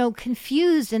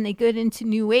 confused and they get into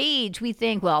New Age, we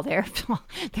think, well, they're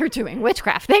doing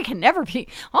witchcraft. They can never be.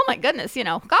 Oh my goodness,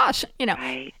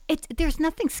 Right. There's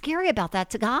nothing scary about that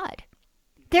to God.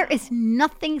 There is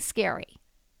nothing scary.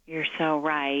 You're so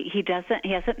right. He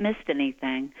hasn't missed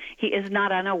anything. He is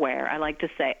not unaware. I like to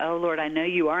say, oh, Lord, I know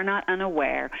you are not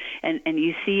unaware, and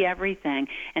you see everything,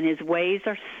 and His ways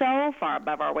are so far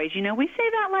above our ways. We say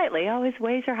that lightly. Oh, His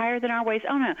ways are higher than our ways.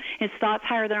 Oh, no, His thoughts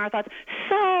higher than our thoughts.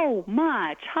 So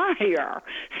much higher,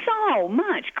 so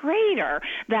much greater,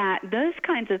 that those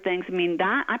kinds of things,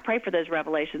 that I pray for those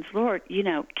revelations. Lord,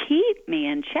 keep me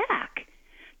in check.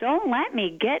 Don't let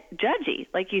me get judgy,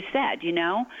 like you said,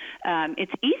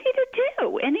 It's easy to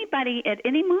do. Anybody at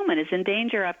any moment is in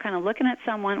danger of kind of looking at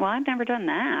someone, well, I've never done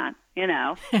that,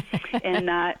 And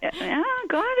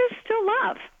God is still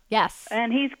love. Yes.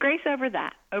 And He's grace over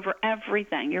that, over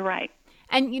everything. You're right.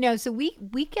 And, so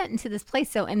we get into this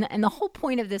place. So, and the whole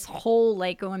point of this whole,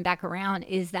 like, going back around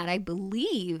is that I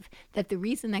believe that the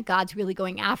reason that God's really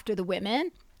going after the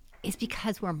women is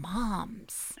because we're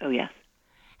moms. Oh, yes.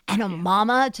 And a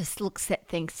mama just looks at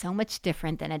things so much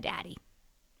different than a daddy.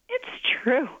 It's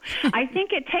true. I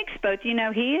think it takes both. You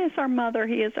know, he is our mother,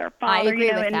 he is our father. I agree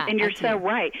you know, with that. And you're so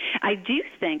right. I do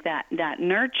think that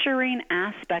nurturing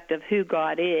aspect of who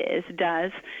God is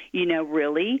does, you know,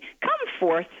 really come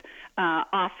forth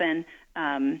often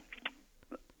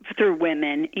through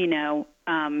women. You know,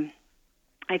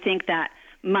 I think that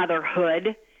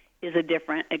motherhood is a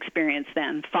different experience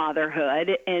than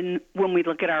fatherhood. And when we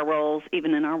look at our roles,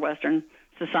 even in our Western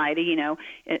society, you know,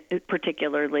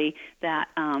 particularly that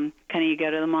kind of you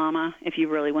go to the mama if you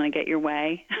really want to get your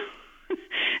way.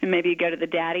 And maybe you go to the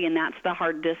daddy, and that's the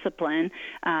hard discipline.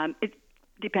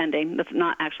 Depending. That's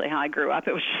not actually how I grew up.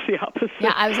 It was just the opposite.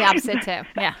 Yeah, I was the opposite too.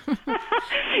 Yeah.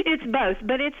 It's both,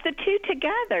 but it's the two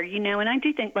together, you know. And I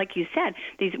do think, like you said,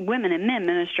 these women and men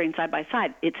ministering side by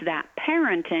side, it's that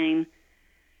parenting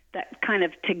that kind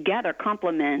of together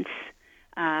complements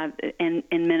in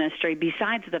ministry,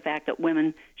 besides the fact that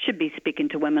women should be speaking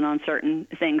to women on certain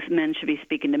things, men should be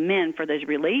speaking to men for those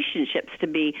relationships to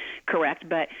be correct,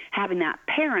 but having that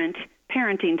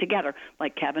parenting together,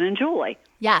 like Kevin and Julie.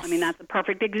 Yes. I mean, that's a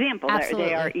perfect example. Absolutely.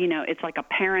 They are, you know, it's like a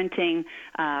parenting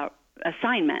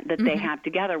assignment that they have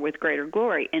together with greater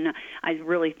glory. And I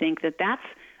really think that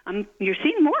you're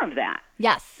seeing more of that.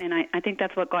 Yes. And I think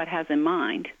that's what God has in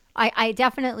mind. I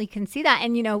definitely can see that.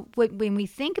 And, you know, when we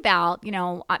think about, you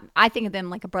know, I think of them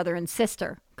like a brother and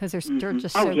sister because they're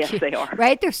just so yes, cute. They are.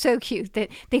 Right? They're so cute that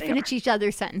they finish each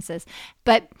other's sentences.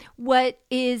 But what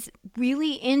is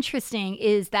really interesting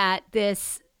is that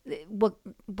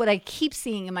what I keep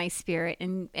seeing in my spirit,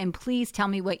 and please tell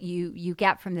me what you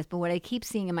get from this, but what I keep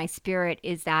seeing in my spirit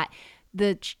is that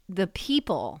the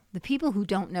people who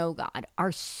don't know God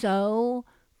are so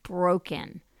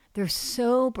broken. They're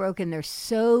so broken. They're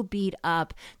so beat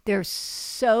up. They're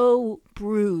so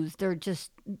bruised.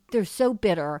 They're so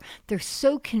bitter. They're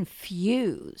so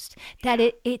confused that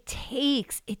it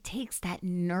takes that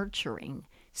nurturing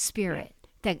spirit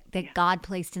that God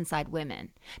placed inside women.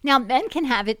 Now, men can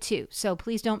have it too. So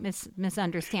please don't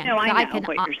misunderstand. No, I know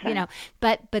what you're saying. You know,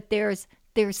 but there's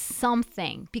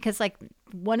something, because like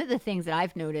one of the things that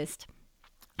I've noticed,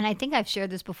 and I think I've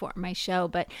shared this before in my show,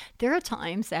 but there are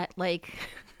times that like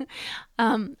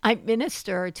I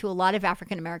minister to a lot of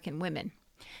African American women.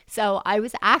 So I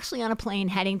was actually on a plane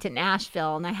heading to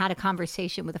Nashville, and I had a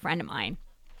conversation with a friend of mine.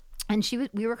 And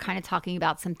we were kind of talking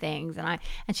about some things, and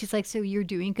she's like, "So you're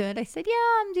doing good?" I said,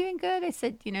 "Yeah, I'm doing good." I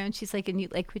said, "You know," and she's like, "And you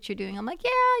like what you're doing?" I'm like,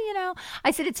 "Yeah, you know." I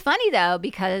said, "It's funny though,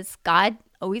 because God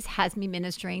always has me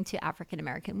ministering to African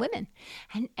American women."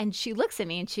 And she looks at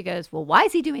me and she goes, "Well, why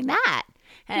is he doing that?"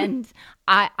 And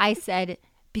I said,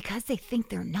 "Because they think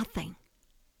they're nothing."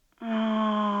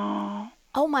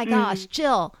 Oh my gosh,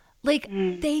 Jill, like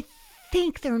they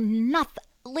think they're nothing.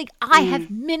 Like I have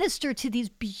ministered to these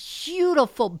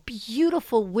beautiful,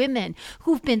 beautiful women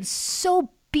who've been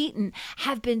so beaten,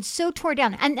 have been so torn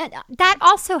down. And that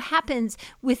also happens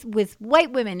with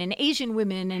white women and Asian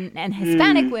women and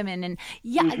Hispanic women. And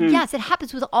yes, it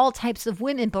happens with all types of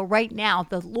women. But right now,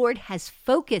 the Lord has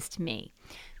focused me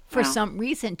for some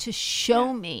reason to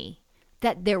show me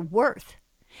that they're worth.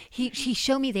 He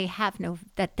showed me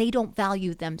that they don't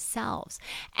value themselves.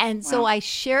 And so I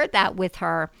shared that with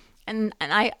her. And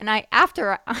I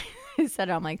after I said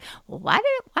it, I'm like, well, why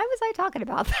was I talking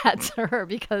about that to her?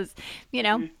 Because, you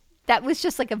know, that was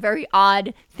just like a very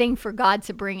odd thing for God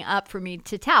to bring up for me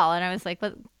to tell. And I was like,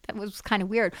 but that was kind of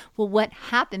weird. Well, what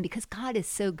happened? Because God is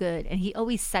so good and he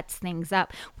always sets things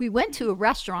up. We went to a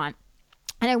restaurant.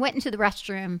 And I went into the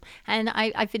restroom and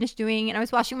I finished doing, and I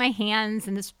was washing my hands,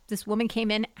 and this woman came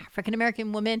in,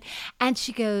 African-American woman, and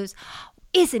she goes,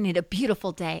 "Isn't it a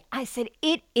beautiful day?" I said,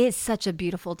 "It is such a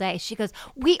beautiful day." She goes,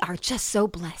 "We are just so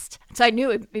blessed." So I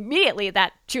knew immediately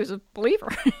that she was a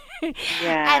believer.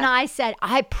 Yeah. And I said,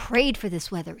 "I prayed for this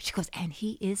weather." She goes, "And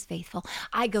he is faithful."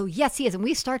 I go, "Yes, he is." And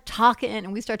we start talking.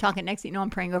 Next thing you know,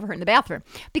 I'm praying over her in the bathroom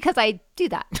because I do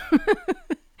that.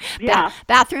 Yeah.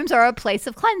 Bathrooms are a place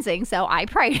of cleansing, so I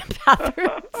pray in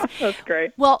bathrooms. That's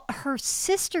great. Well, her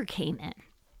sister came in,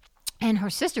 and her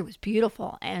sister was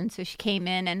beautiful. And so she came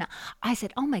in, and I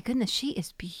said, "Oh my goodness, she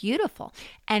is beautiful."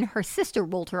 And her sister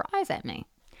rolled her eyes at me.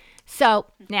 So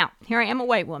now here I am, a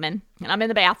white woman, and I'm in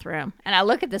the bathroom, and I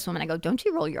look at this woman. I go, "Don't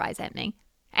you roll your eyes at me?"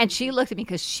 And she looked at me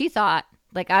because she thought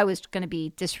like I was going to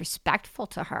be disrespectful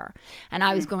to her, and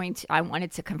I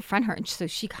wanted to confront her. And so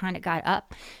she kind of got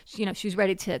up, she was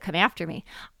ready to come after me.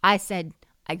 I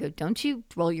go, "Don't you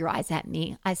roll your eyes at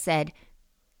me." I said,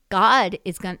 God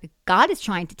is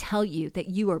trying to tell you that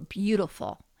you are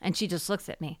beautiful And she just looks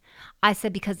at me. I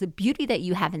said, because the beauty that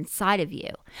you have inside of you,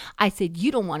 I said,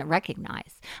 you don't want to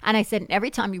recognize. And I said,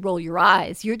 every time you roll your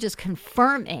eyes, you're just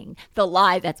confirming the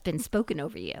lie that's been spoken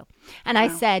over you. And I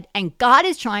said, and God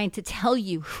is trying to tell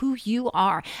you who you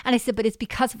are. And I said, but it's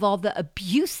because of all the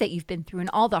abuse that you've been through and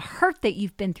all the hurt that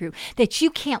you've been through that you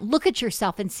can't look at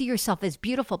yourself and see yourself as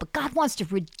beautiful. But God wants to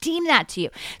redeem that to you.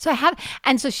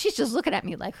 And so she's just looking at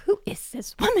me like, who is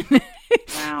this woman?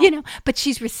 Wow. But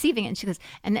she's receiving it. And she goes,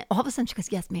 and then all of a sudden she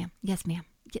goes, yes, ma'am. Yes, ma'am.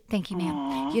 Thank you, ma'am.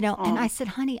 Aww. And I said,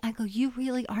 honey, I go, you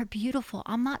really are beautiful.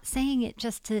 I'm not saying it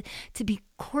just to be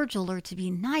cordial or to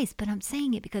be nice, but I'm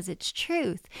saying it because it's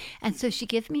truth. And so she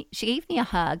gave me a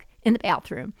hug in the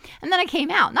bathroom. And then I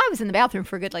came out, and I was in the bathroom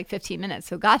for a good 15 minutes.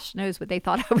 So gosh knows what they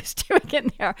thought I was doing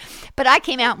in there. But I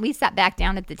came out and we sat back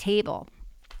down at the table.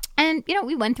 And,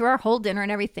 we went through our whole dinner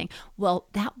and everything. Well,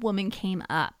 that woman came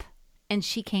up, and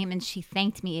she came and she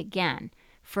thanked me again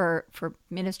for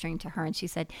ministering to her. And she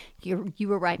said, you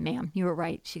were right, ma'am. You were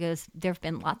right. She goes, there have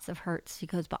been lots of hurts. She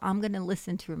goes, but I'm going to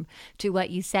listen to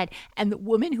what you said. And the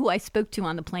woman who I spoke to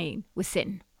on the plane was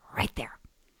sitting right there.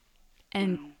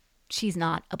 And she's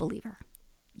not a believer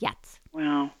yet.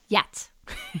 Wow. Yet.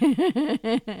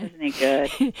 Isn't he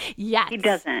good? Yes. He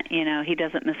doesn't, he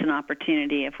doesn't miss an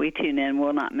opportunity. If we tune in,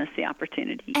 we'll not miss the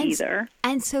opportunity either.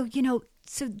 And so,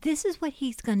 so this is what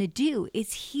he's going to do,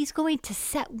 is he's going to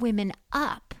set women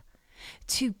up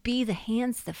to be the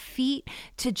hands, the feet,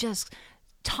 to just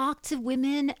talk to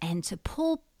women and to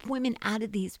pull women out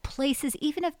of these places,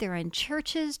 even if they're in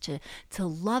churches, to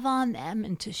love on them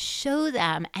and to show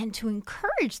them and to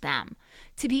encourage them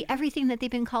to be everything that they've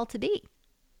been called to be.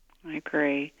 I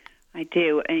agree. I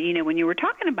do. And, when you were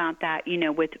talking about that,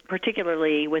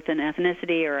 particularly with an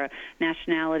ethnicity or a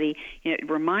nationality, it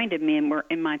reminded me, and we're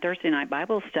in my Thursday night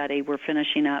Bible study, we're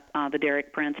finishing up the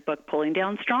Derek Prince book, Pulling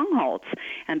Down Strongholds.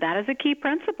 And that is a key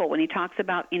principle when he talks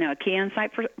about, a key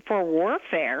insight for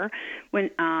warfare when,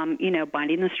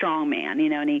 binding the strong man,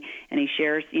 and he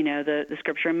shares, the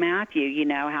scripture in Matthew,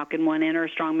 how can one enter a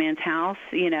strong man's house,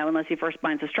 unless he first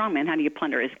binds a strong man? How do you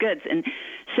plunder his goods? And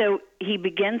so he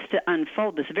begins to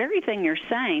unfold this very thing you're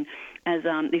saying as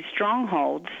these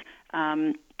strongholds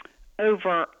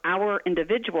over our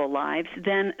individual lives,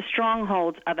 then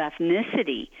strongholds of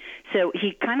ethnicity. So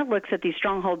he kind of looks at these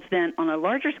strongholds then on a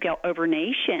larger scale over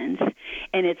nations,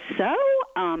 and it's so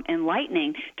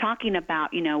enlightening talking about,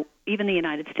 even the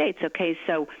United States. Okay,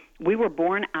 so we were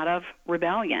born out of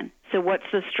rebellion. So what's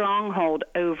the stronghold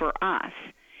over us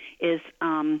is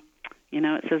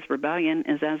it says rebellion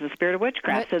is as a spirit of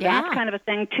witchcraft. So that's kind of a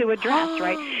thing to address,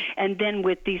 right? And then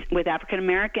with African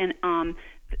American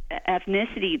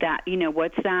ethnicity, that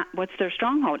what's their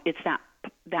stronghold? It's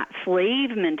that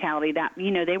slave mentality that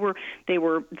they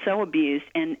were so abused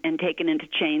and taken into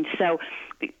chains. So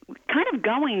kind of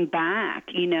going back,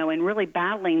 and really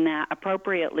battling that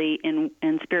appropriately in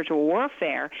spiritual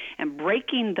warfare and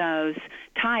breaking those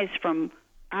ties from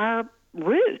our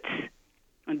roots.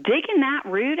 Digging that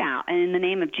root out in the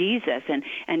name of Jesus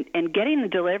and getting the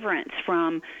deliverance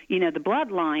from, the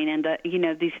bloodline and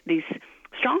these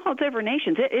strongholds over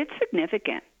nations. It's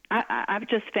significant. I've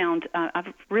just found,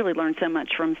 I've really learned so much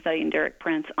from studying Derek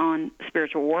Prince on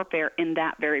spiritual warfare in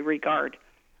that very regard.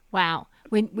 Wow.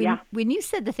 When you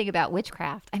said the thing about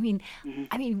witchcraft, I mean,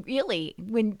 really,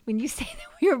 when you say that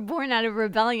we were born out of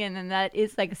rebellion and that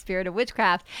is like a spirit of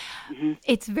witchcraft,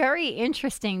 it's very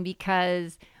interesting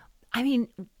because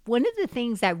one of the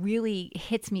things that really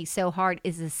hits me so hard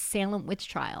is the Salem witch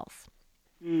trials.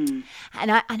 And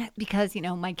because,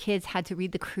 my kids had to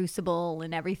read The Crucible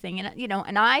and everything.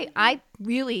 And, I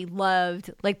really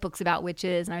loved books about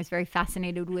witches, and I was very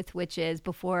fascinated with witches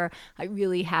before I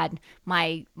really had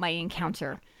my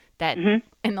encounter that,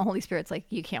 and the Holy Spirit's like,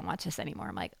 you can't watch this anymore.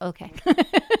 I'm like, okay.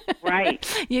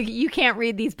 Right. You can't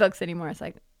read these books anymore. It's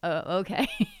like, oh, okay.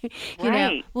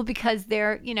 Right. Well, because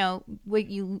they're, what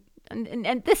you...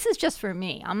 And this is just for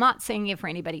me. I'm not saying it for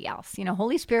anybody else.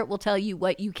 Holy Spirit will tell you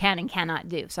what you can and cannot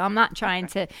do. So I'm not trying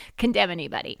to condemn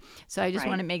anybody. So I just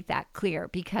want to make that clear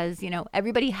because,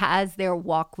 everybody has their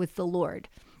walk with the Lord.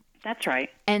 That's right.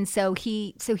 And so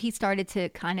he started to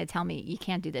kind of tell me, you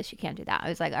can't do this, you can't do that. I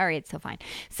was like, all right, so fine.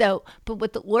 So, but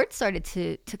what the Lord started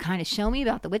to kind of show me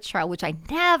about the witch trial, which I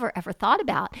never ever thought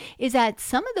about, is that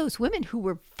some of those women who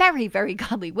were very, very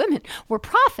godly women were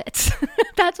prophets.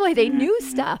 That's why they knew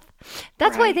stuff.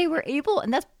 That's why they were able,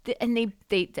 and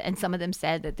some of them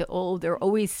said that they're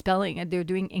always spelling and they're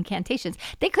doing incantations.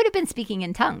 They could have been speaking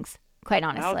in tongues. Quite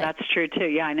honestly. Oh, that's true, too.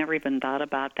 Yeah, I never even thought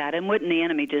about that. And wouldn't the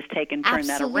enemy just take and turn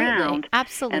that around?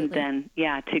 Absolutely. And then,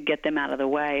 to get them out of the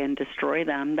way and destroy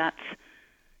them.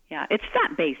 It's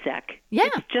that basic. Yeah.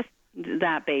 It's just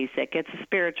that basic. It's a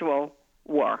spiritual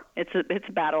war. It's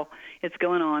a battle. It's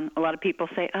going on. A lot of people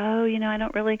say, "Oh,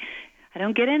 I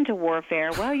don't get into warfare."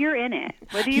 Well, you're in it.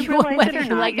 Whether you realize it or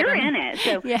not, you're in it.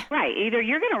 So, right, either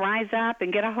you're going to rise up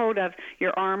and get a hold of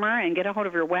your armor and get a hold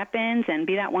of your weapons and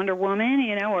be that Wonder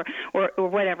Woman, or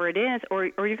whatever it is, or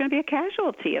you're going to be a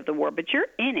casualty of the war. But you're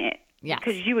in it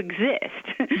because you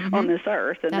exist on this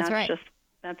earth, and that's right.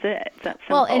 That's it. That's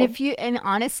well, and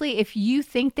honestly, if you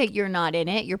think that you're not in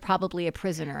it, you're probably a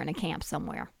prisoner in a camp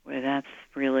somewhere. Well, that's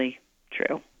really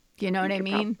true. You know what I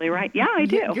mean? Probably right. Yeah, I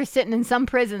do. You're sitting in some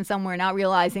prison somewhere, not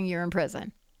realizing you're in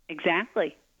prison.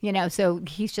 Exactly. So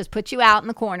he's just put you out in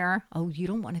the corner. Oh, you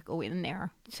don't want to go in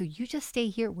there. So you just stay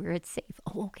here where it's safe.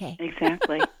 Oh, okay.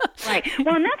 Exactly. Right.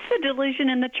 Well, and that's the delusion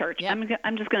in the church. Yep.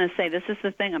 I'm just going to say this is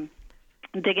the thing I'm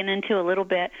digging into a little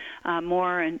bit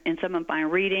more in some of my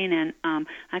reading, and I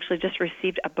actually just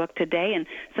received a book today, and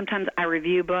sometimes I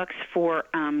review books for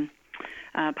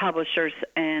publishers,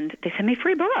 and they send me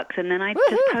free books, and then I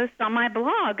just post on my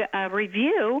blog a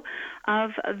review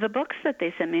of the books that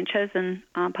they send me, and Chosen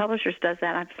Publishers does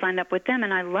that. I've signed up with them,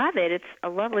 and I love it. It's a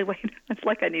lovely way. It's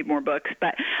like I need more books,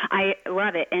 but I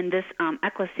love it. And this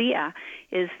Ecclesia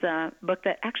is the book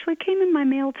that actually came in my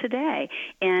mail today,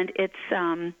 and its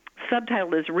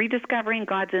subtitle is Rediscovering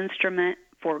God's Instrument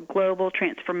for Global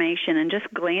Transformation. And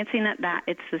just glancing at that,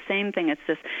 it's the same thing. It's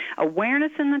this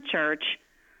awareness in the church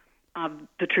of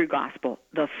the true gospel,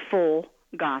 the full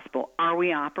gospel. Are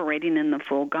we operating in the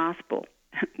full gospel?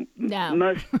 No.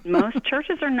 Most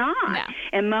churches are not. No.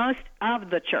 And most of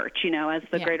the church, as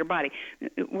the greater body,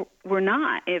 we're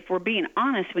not. If we're being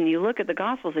honest, when you look at the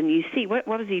Gospels and you see what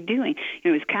was he doing?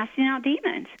 He was casting out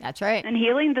demons. That's right. And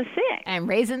healing the sick. And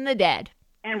raising the dead.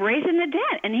 And raising the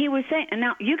dead. And he was saying, and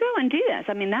now you go and do this.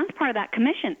 I mean, that's part of that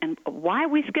commission. And why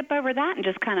we skip over that and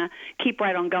just kind of keep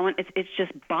right on going, it's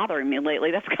just bothering me lately.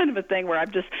 That's kind of a thing where I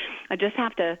just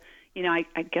have to, I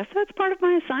guess that's part of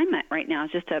my assignment right now,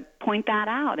 is just to point that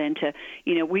out and to,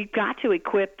 we've got to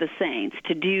equip the saints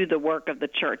to do the work of the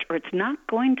church, or it's not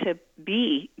going to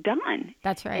be done.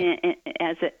 That's right.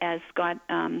 As God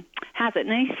has it.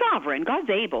 And he's sovereign. God's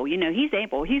able. He's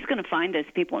able. He's going to find those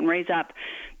people and raise up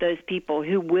those people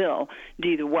who will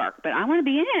do the work. But I want to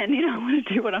be in. I want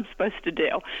to do what I'm supposed to do.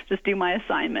 Just do my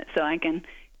assignment so I can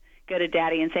go to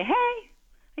Daddy and say, hey,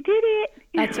 I did it.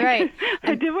 That's right.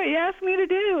 I did what you asked me to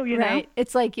do, Right.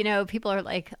 It's like, people are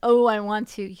like, oh, I want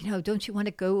to, don't you want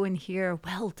to go and hear,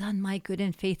 well done, my good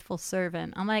and faithful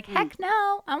servant? I'm like, heck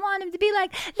no. I want him to be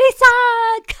like, Lisa,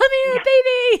 come here,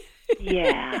 baby.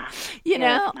 Yeah.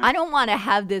 I don't want to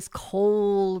have this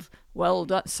cold, well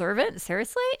done servant.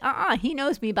 Seriously? He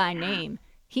knows me by name.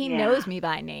 He knows me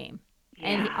by name. Yeah.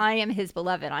 And I am his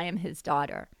beloved. I am his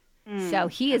daughter. So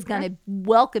he is going to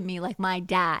welcome me like my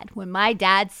dad. When my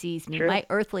dad sees me, my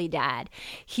earthly dad,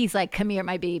 he's like, come here,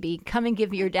 my baby. Come and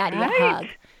give your daddy a hug.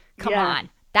 Come on.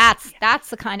 That's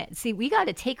the kind of, see, we got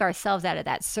to take ourselves out of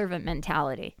that servant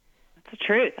mentality. That's the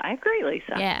truth. I agree,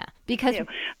 Lisa. Yeah. Because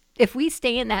if we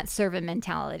stay in that servant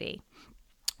mentality,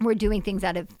 we're doing things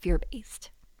out of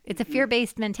fear-based. It's a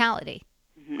fear-based mentality.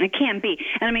 It can be.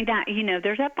 And I mean, that,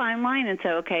 there's that fine line. And so,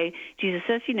 okay, Jesus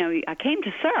says, I came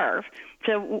to serve.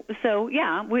 So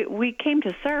yeah, we came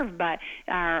to serve, but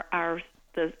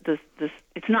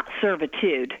it's not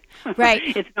servitude. Right.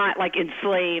 It's not like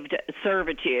enslaved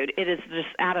servitude. It is just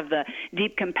out of the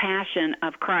deep compassion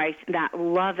of Christ, that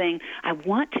loving, I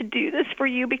want to do this for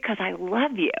you because I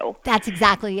love you. That's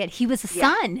exactly it. He was a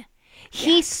son.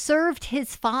 He served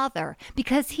his father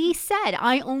because he said,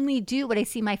 I only do what I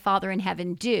see my Father in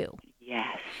heaven do.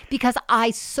 Yes. Because I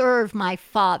serve my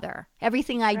Father.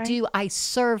 Everything I do, I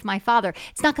serve my Father.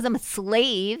 It's not because I'm a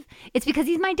slave. It's because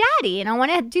he's my daddy, and I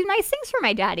want to do nice things for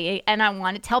my daddy, and I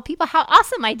want to tell people how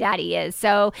awesome my daddy is.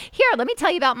 So here, let me tell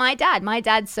you about my dad. My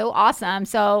dad's so awesome,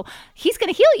 so he's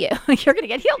going to heal you. You're going to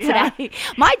get healed today.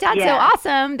 My dad's so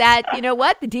awesome that, you know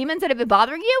what? The demons that have been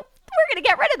bothering you, we're going to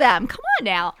get rid of them. Come on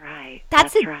now. Right.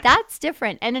 That's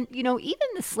different. And, even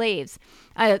the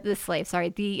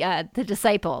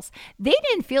disciples, they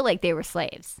didn't feel like they were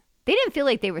slaves. They didn't feel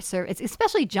like they were servants,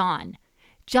 especially John.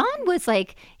 John was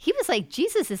like,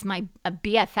 Jesus is my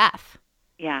BFF.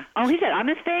 Yeah. Oh, he said, I'm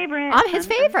his favorite. I'm his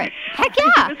favorite. Heck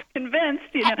yeah. He was convinced,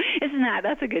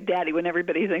 that's a good daddy when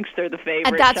everybody thinks they're the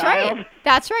favorite That's child. right.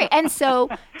 That's right. And so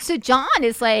John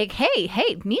is like, hey,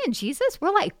 me and Jesus,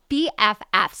 we're like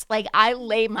BFFs. Like, I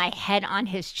lay my head on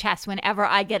his chest whenever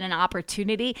I get an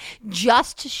opportunity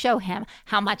just to show him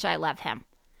how much I love him.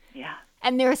 Yeah.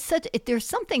 And there's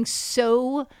something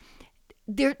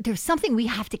we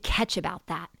have to catch about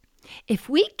that. If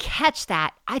we catch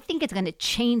that, I think it's going to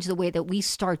change the way that we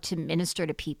start to minister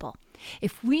to people.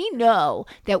 If we know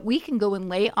that we can go and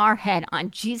lay our head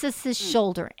on Jesus's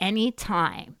shoulder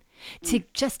anytime, to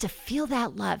feel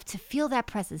that love, to feel that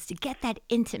presence, to get that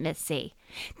intimacy,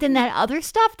 then that other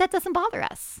stuff, that doesn't bother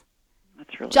us.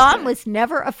 That's really John good. was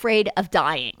never afraid of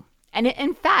dying. And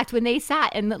in fact, when they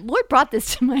sat, and the Lord brought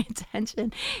this to my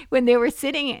attention, when they were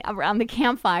sitting around the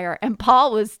campfire, and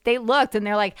they looked and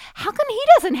they're like, how come he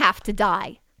doesn't have to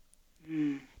die? Do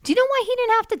you know why he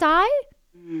didn't have to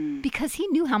die? Because he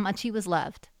knew how much he was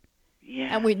loved.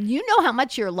 Yeah. And when you know how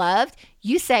much you're loved,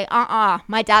 you say,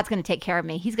 my dad's going to take care of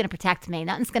me. He's going to protect me.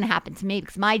 Nothing's going to happen to me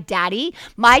because my daddy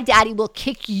will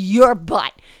kick your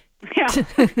butt. Yeah.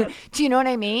 Do you know what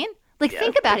I mean? Like, Yes,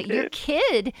 think about I it. do. Your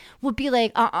kid would be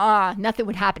like, nothing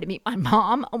would happen to me. My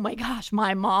mom, oh my gosh,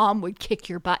 my mom would kick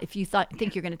your butt if you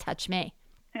think you're going to touch me.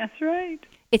 That's right.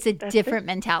 It's a different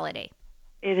mentality.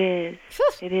 It is.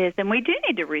 It is. And we do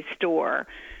need to restore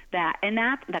that. And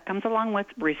that comes along with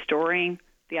restoring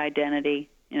the identity.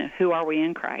 Who are we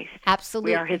in Christ?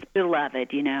 Absolutely. We are his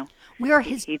beloved, We are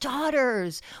his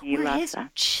daughters. We're loves his us.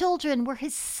 children. We're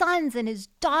his sons and his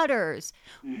daughters.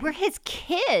 We're his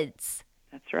kids.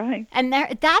 That's right. And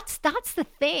that's the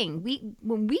thing.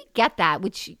 When we get that,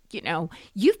 which,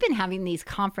 you've been having these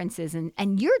conferences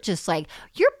and you're just like,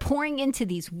 you're pouring into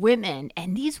these women,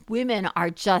 and these women are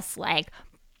just like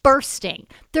bursting.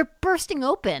 They're bursting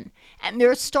open, and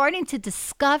they're starting to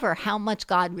discover how much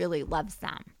God really loves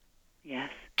them.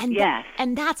 Yes. And yes.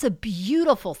 And that's a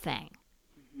beautiful thing.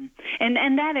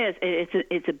 And that is,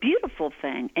 it's a beautiful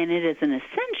thing, and it is an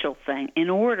essential thing in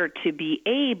order to be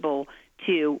able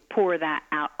to pour that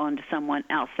out onto someone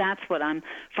else. That's what I'm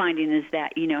finding is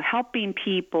that, helping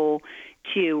people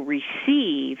to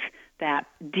receive that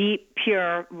deep,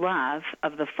 pure love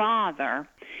of the Father,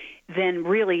 then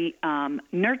really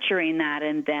nurturing that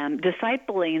in them,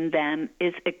 discipling them,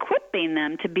 is equipping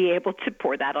them to be able to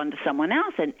pour that onto someone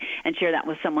else and share that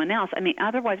with someone else. I mean,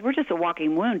 otherwise we're just a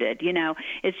walking wounded,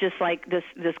 It's just like this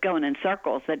going in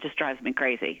circles that just drives me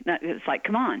crazy. It's like,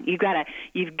 come on, you've got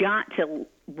to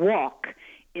walk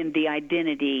in the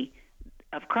identity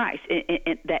of Christ.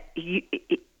 It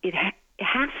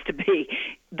has to be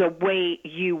the way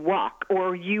you walk,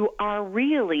 or you are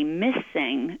really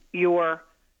missing your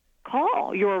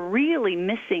call. You're really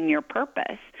missing your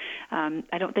purpose.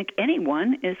 I don't think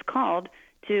anyone is called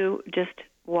to just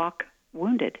walk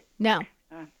wounded. No.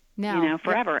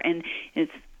 Forever. And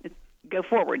it's go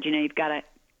forward. You've got to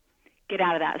get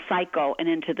out of that cycle and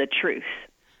into the truth.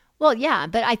 Well, yeah,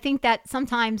 but I think that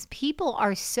sometimes people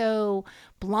are so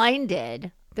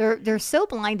blinded. They're so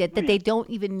blinded that they don't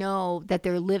even know that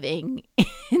they're living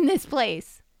in this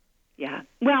place. Yeah.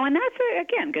 Well, and that's,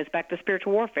 again, goes back to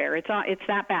spiritual warfare. It's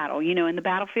that battle, and the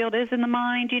battlefield is in the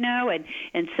mind,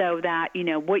 and so that,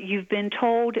 what you've been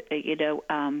told,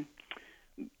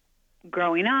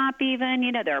 growing up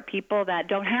even, there are people that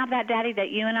don't have that daddy that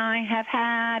you and I have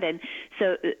had, and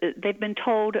so they've been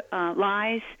told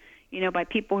lies, by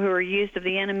people who are used of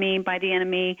the enemy, by the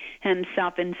enemy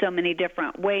himself in so many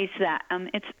different ways that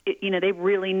they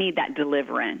really need that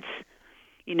deliverance.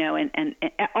 And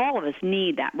all of us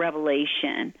need that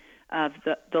revelation of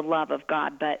the love of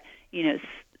God. But,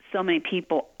 so many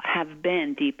people have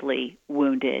been deeply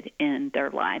wounded in their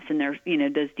lives, and there's,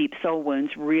 those deep soul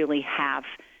wounds really have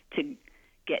to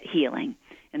get healing.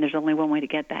 And there's only one way to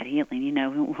get that healing.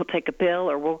 We'll take a pill,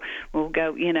 or we'll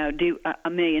go, do a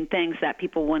million things that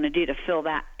people want to do to fill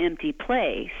that empty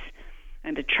place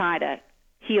and to try to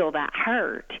heal that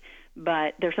hurt.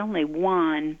 But there's only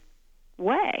one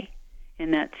way.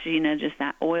 And that's, just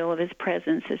that oil of his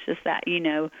presence. It's just that,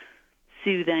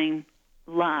 soothing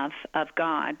love of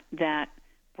God that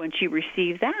once you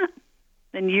receive that,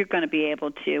 then you're going to be able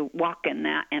to walk in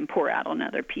that and pour out on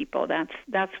other people.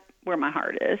 That's where my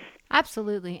heart is.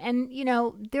 Absolutely. And,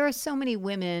 there are so many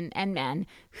women and men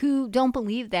who don't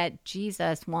believe that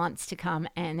Jesus wants to come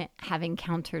and have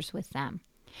encounters with them.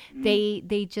 Mm-hmm.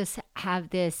 They just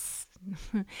have this...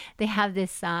 They have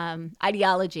this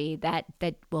ideology that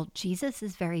well, Jesus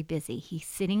is very busy. He's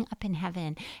sitting up in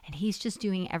heaven and he's just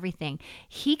doing everything.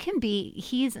 He's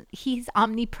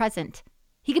omnipresent.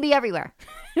 He can be everywhere.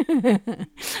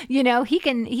 He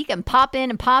can pop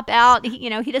in and pop out.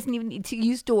 He doesn't even need to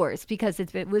use doors because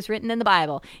it was written in the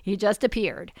Bible. He just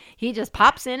appeared. He just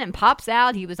pops in and pops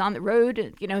out. He was on the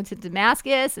road, to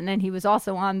Damascus, and then he was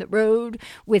also on the road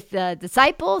with the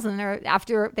disciples. And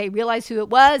after they realized who it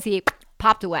was, he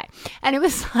popped away. And it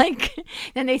was like,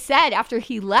 and they said after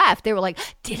he left, they were like,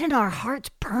 didn't our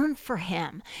hearts burn for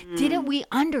him? Didn't we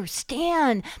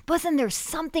understand? Wasn't there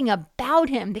something about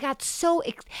him? They got so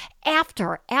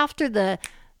after the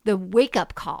wake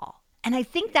up call. And I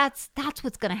think that's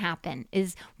what's going to happen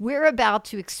is we're about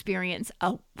to experience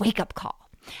a wake-up call.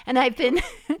 And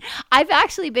I've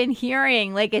actually been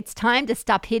hearing like it's time to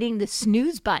stop hitting the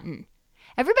snooze button.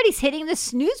 Everybody's hitting the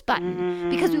snooze button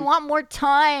because we want more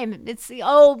time. It's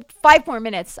 5 more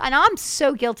minutes. And I'm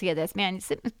so guilty of this, man.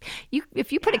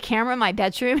 If you put a camera in my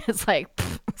bedroom, it's like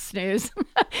snooze.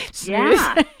 Snooze.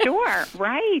 Yeah, sure,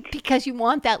 right. Because you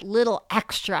want that little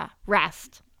extra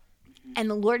rest. And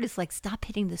the Lord is like, stop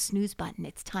hitting the snooze button.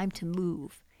 It's time to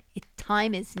move.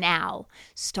 Time is now.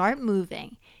 Start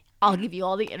moving. I'll give you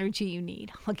all the energy you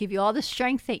need. I'll give you all the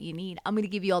strength that you need. I'm going to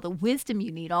give you all the wisdom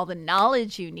you need, all the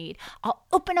knowledge you need. I'll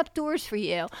open up doors for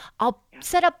you. I'll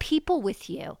set up people with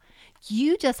you.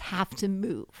 You just have to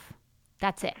move.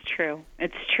 That's it. It's true.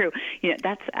 It's true.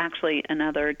 That's actually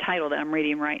another title that I'm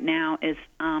reading right now is,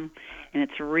 and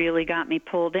it's really got me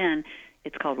pulled in.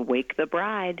 It's called Wake the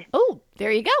Bride. Oh,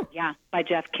 there you go. Yeah, by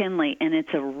Jeff Kinley. And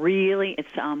it's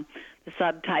the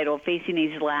subtitle, Facing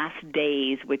These Last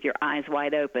Days with Your Eyes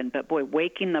Wide Open. But boy,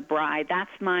 Waking the Bride,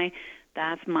 that's my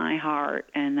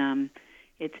heart. And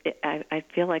I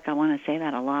feel like I want to say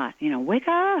that a lot. Wake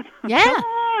up. Yeah. Come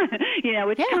on.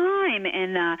 It's time.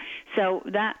 And so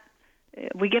that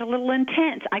we get a little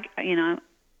intense.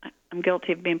 I'm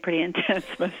guilty of being pretty intense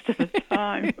most of the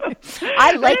time.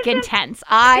 I like intense.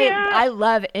 I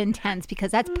love intense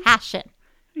because that's passion.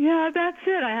 Yeah, that's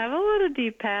it. I have a lot of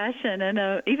deep passion,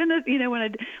 and even though,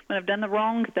 when I've done the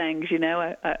wrong things,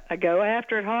 I go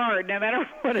after it hard, no matter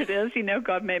what it is.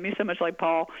 God made me so much like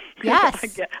Paul.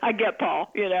 Yes, I get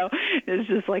Paul. It's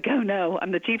just like, oh no,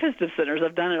 I'm the chiefest of sinners.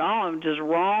 I've done it all. I'm just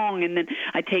wrong, and then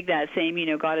I take that same,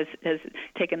 God has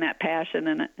taken that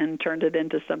passion and turned it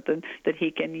into something that He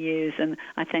can use, and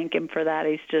I thank Him for that.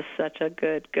 He's just such a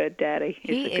good daddy.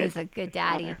 He is a good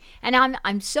daddy, and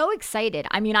I'm so excited.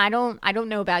 I mean, I don't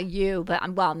know about you, but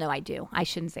no, I do. I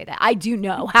shouldn't say that. I do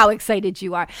know how excited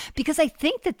you are because I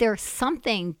think that there is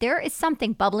something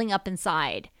bubbling up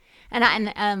inside,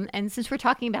 and since we're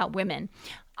talking about women,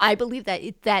 I believe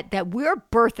that we're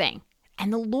birthing.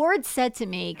 And the Lord said to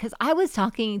me, because I was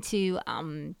talking to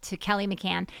Kelly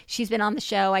McCann. She's been on the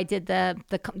show. I did the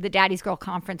Daddy's Girl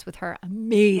conference with her.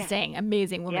 Amazing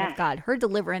woman of God. Her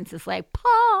deliverance is like,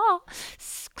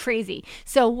 crazy.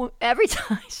 So every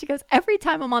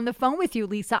time I'm on the phone with you,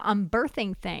 Lisa, I'm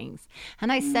birthing things.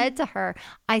 And I said to her,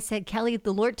 Kelly,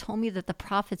 the Lord told me that the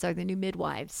prophets are the new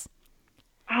midwives.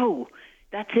 Oh,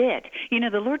 that's it.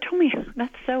 The Lord told me,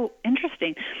 that's so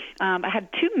interesting. I had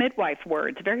 2 midwife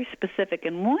words, very specific.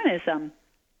 And one is,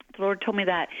 the Lord told me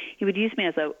that He would use me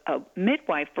as a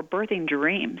midwife for birthing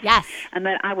dreams. Yes. And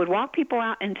that I would walk people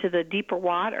out into the deeper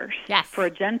waters. Yes. For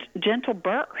a gentle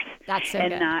birth. That's so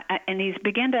good. And He's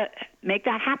began to make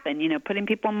that happen, putting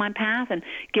people on my path and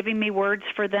giving me words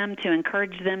for them to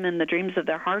encourage them in the dreams of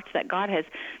their hearts that God has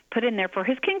put in there for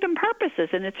His kingdom purposes.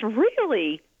 And it's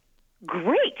really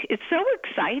great. It's so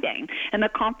exciting. And the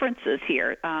conferences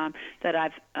here that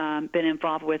I've been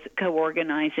involved with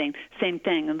co-organizing, same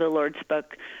thing. And the Lord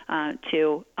spoke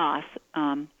to us,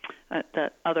 the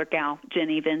other gal,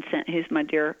 Jenny Vincent, who's my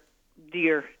dear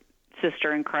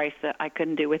sister in Christ that I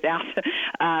couldn't do without.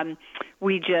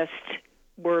 We just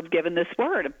were given this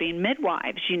word of being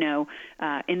midwives,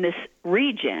 in this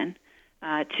region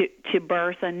to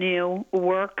birth a new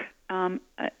work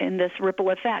in this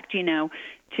ripple effect,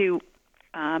 to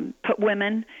put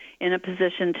women in a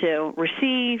position to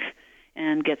receive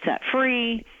and get set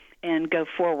free and go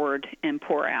forward and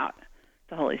pour out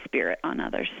the Holy Spirit on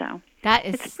others. So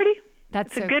it's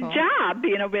a good job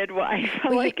being a midwife. I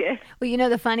like it. Well,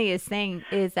 the funniest thing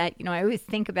is that, I always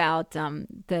think about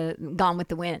the Gone with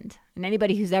the Wind. And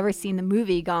anybody who's ever seen the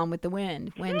movie Gone with the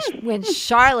Wind, when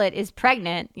Charlotte is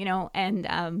pregnant,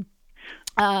 and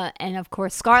of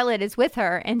course Scarlett is with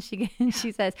her, and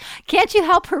she says, "Can't you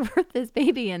help her birth this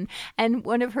baby?" And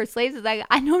one of her slaves is like,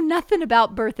 "I know nothing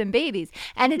about birthing babies."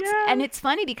 And it's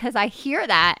funny because I hear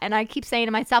that, and I keep saying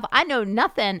to myself, "I know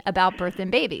nothing about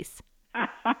birthing babies."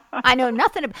 I know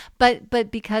nothing, but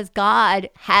because God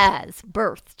has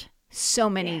birthed so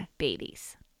many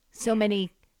babies, so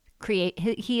many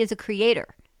He is a creator.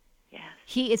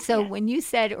 He is. So when you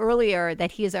said earlier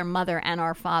that He is our mother and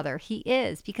our father, He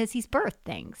is, because He's birthed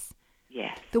things.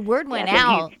 Yes. The word went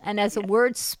out, and as the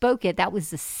word spoke it, that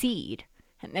was the seed.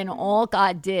 And then all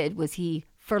God did was He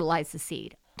fertilized the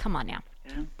seed. Come on now.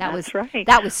 Yeah,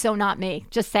 That was so not me.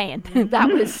 Just saying. That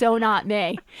was so not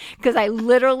me. Because I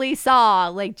literally saw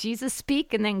like Jesus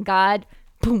speak, and then God,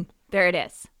 boom, there it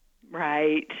is.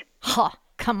 Right. Huh.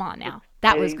 Come on now.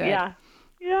 That was good. Yeah.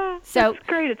 Yeah, So it's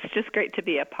great. It's just great to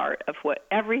be a part of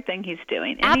everything he's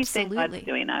doing. Anything absolutely. God's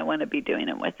doing, I want to be doing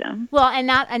it with him. Well,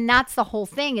 and that's the whole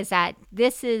thing, is that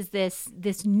this is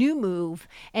this new move,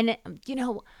 and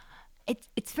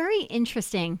it's very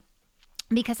interesting,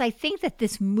 because I think that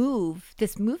this move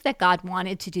that God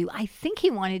wanted to do, I think he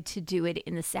wanted to do it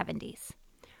in the 70s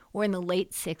or in the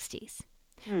late 60s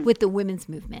with the women's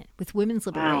movement, with women's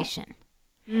liberation.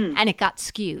 Wow. And it got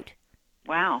skewed.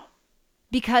 Wow.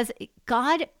 Because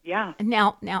God, Yeah.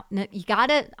 now you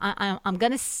gotta. I'm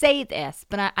gonna say this,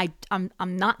 but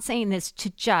I'm not saying this to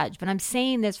judge, but I'm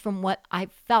saying this from what I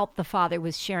felt the Father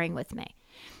was sharing with me.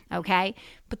 Okay,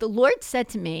 but the Lord said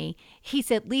to me, He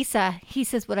said, Lisa, He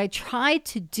says, what I tried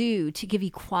to do to give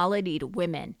equality to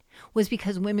women was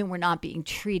because women were not being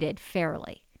treated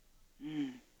fairly.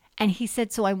 And He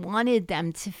said, so I wanted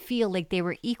them to feel like they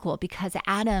were equal, because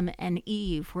Adam and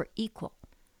Eve were equal.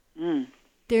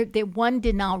 They one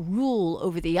did not rule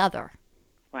over the other.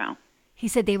 Wow. He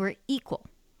said they were equal.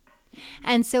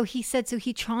 And so He said, so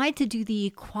He tried to do the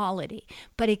equality,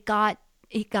 but it got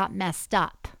messed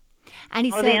up. And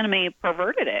He said, the enemy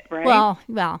perverted it, right? Well,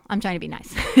 I'm trying to be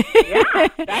nice. Yeah,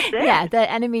 that's it. Yeah,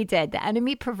 the enemy did. The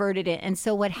enemy perverted it. And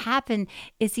so what happened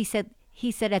is he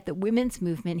said at the women's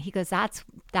movement, he goes, that's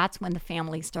when the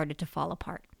family started to fall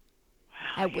apart.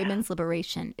 At women's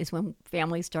liberation is when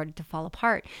families started to fall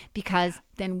apart, because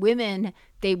then women,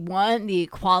 they won the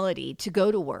equality to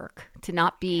go to work, to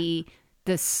not be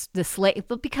the slave,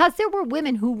 but because there were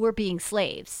women who were being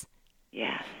slaves.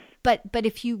 Yes. But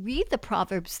if you read the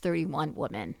Proverbs 31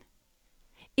 woman,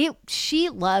 she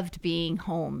loved being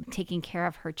home, taking care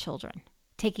of her children,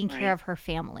 taking care of her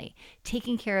family,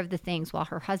 taking care of the things while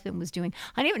her husband was doing.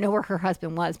 I don't even know where her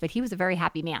husband was, but he was a very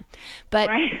happy man. But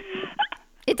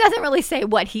it doesn't really say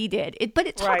what he did, but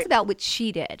it talks about what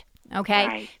she did. Okay.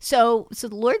 Right. So the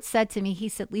Lord said to me, He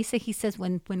said, Lisa, He says,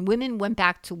 when women went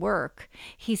back to work,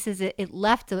 He says it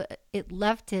left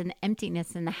an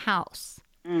emptiness in the house.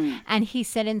 And He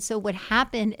said, and so what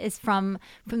happened is from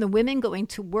the women going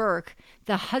to work,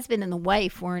 the husband and the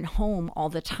wife weren't home all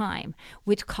the time,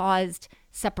 which caused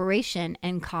separation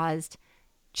and caused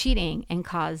cheating and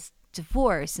caused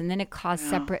divorce, and then it caused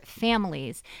separate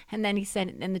families. And then He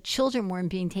said, and the children weren't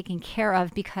being taken care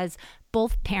of because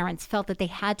both parents felt that they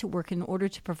had to work in order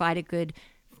to provide a good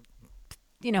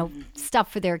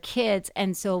stuff for their kids.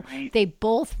 And so they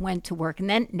both went to work. And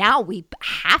then now we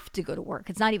have to go to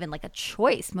work. It's not even like a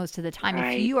choice most of the time.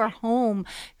 If you are home,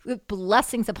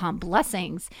 blessings upon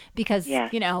blessings, because,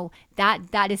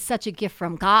 that is such a gift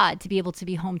from God to be able to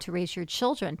be home to raise your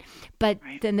children. But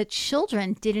then the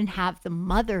children didn't have the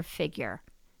mother figure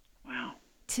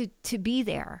to be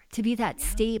there, to be that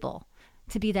stable,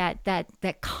 to be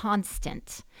that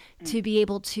constant, to be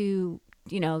able to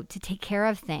to take care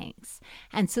of things.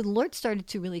 And so the Lord started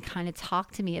to really kind of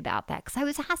talk to me about that, because I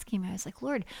was asking Him, I was like,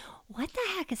 Lord, what the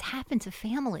heck has happened to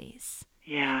families?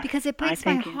 Yeah. Because it breaks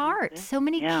my heart. So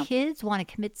many kids want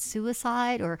to commit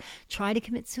suicide or try to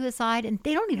commit suicide, and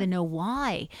they don't even know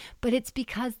why. But it's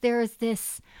because there's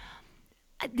this,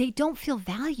 they don't feel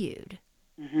valued.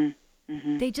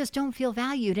 They just don't feel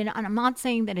valued. And I'm not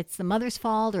saying that it's the mother's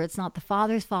fault or it's not the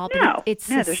father's fault, but it's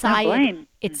society. There's no blame.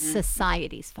 It's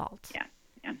society's fault. Yeah.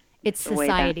 It's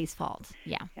society's fault.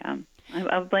 Yeah.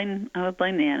 I would blame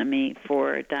the enemy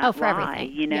for that for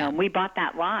lie. everything. We bought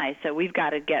that lie, so we've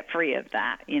got to get free of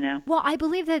that. Well, I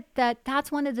believe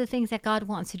that's one of the things that God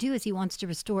wants to do, is He wants to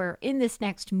restore in this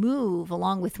next move,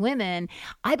 along with women.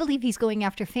 I believe He's going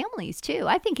after families too.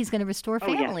 I think He's going to restore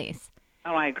families. Yes.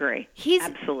 Oh, I agree.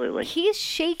 Absolutely. He's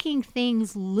shaking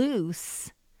things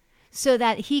loose so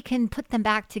that He can put them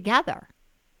back together.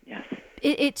 Yes.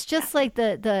 It's just like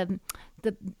the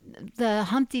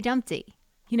Humpty Dumpty.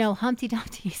 Humpty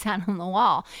Dumpty sat on the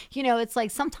wall. It's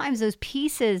like sometimes those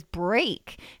pieces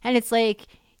break, and it's like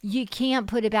you can't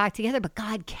put it back together, but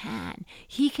God can.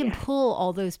 He can pull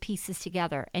all those pieces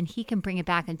together, and He can bring it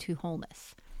back into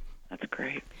wholeness. That's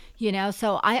great.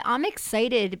 So I'm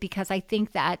excited, because I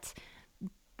think that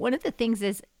one of the things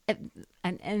is,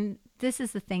 and this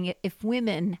is the thing, if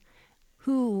women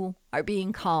who are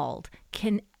being called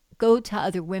can go to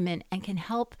other women and can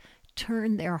help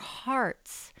turn their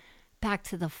hearts back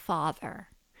to the Father,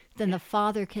 then the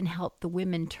Father can help the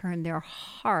women turn their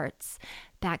hearts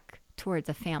back towards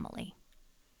a family.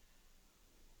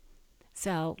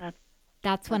 So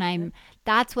that's what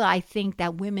I think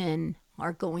that women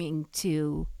are going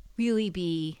to really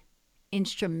be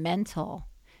instrumental,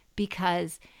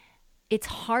 because it's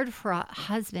hard for a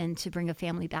husband to bring a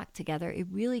family back together. It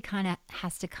really kind of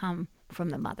has to come from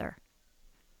the mother.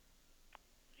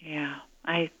 Yeah,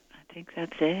 I think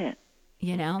that's it.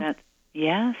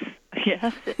 Yes.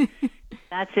 Yes.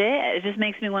 That's it. It just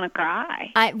makes me want to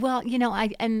cry.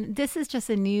 And this is just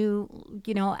a new,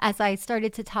 as I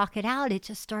started to talk it out, it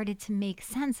just started to make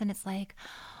sense. And it's like,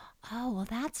 oh, well,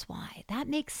 that's why. That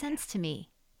makes sense to me.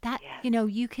 That, Yes.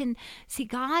 you can see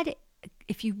God,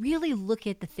 if you really look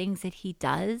at the things that he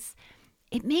does,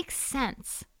 it makes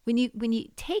sense. When you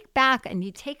take back and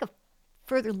you take a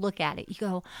further look at it, you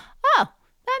go, oh,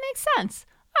 that makes sense.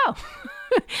 Oh,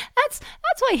 that's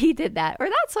why he did that, or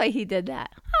that's why he did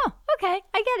that. Oh, okay,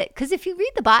 I get it. Because if you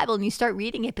read the Bible and you start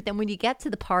reading it, but then when you get to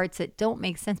the parts that don't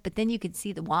make sense, but then you can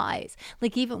see the whys.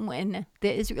 Like even when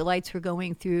the Israelites were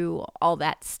going through all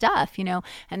that stuff,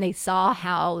 and they saw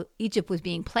how Egypt was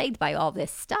being plagued by all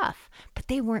this stuff, but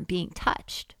they weren't being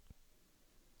touched.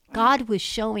 God was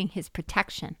showing his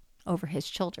protection over his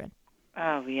children.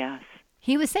 Oh, yes.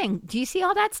 He was saying, do you see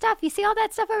all that stuff? You see all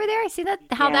that stuff over there? I see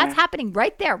how that's happening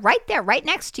right there, right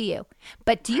next to you.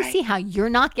 But do you see how you're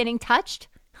not getting touched?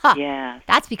 Huh. Yes.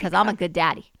 That's because I'm a good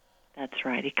daddy. That's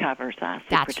right. He covers us.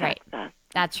 That's He right. protects us.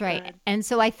 That's right. Good. And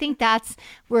so I think that's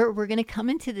where we're going to come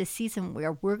into this season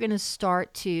where we're going to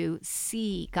start to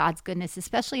see God's goodness,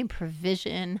 especially in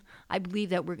provision. I believe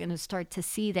that we're going to start to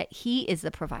see that he is the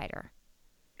provider.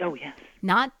 Oh, yes.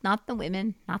 Not the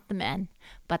women, not the men,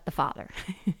 but the Father.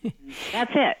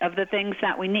 That's it, of the things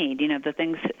that we need, the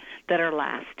things that are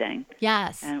lasting.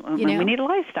 Yes. And we need a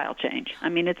lifestyle change. I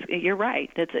mean, you're right.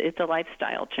 It's a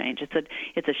lifestyle change.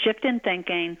 It's a shift in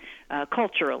thinking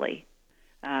culturally,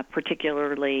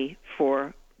 particularly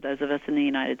for those of us in the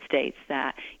United States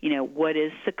that, what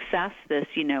is success? This,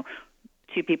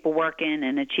 two people working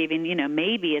and achieving,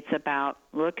 maybe it's about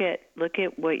look at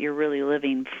what you're really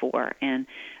living for. And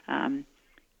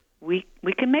we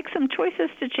can make some choices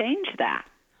to change that.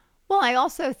 Well, I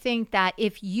also think that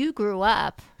if you grew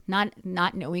up not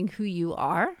knowing who you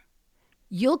are,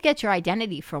 you'll get your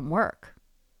identity from work.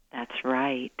 That's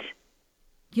right.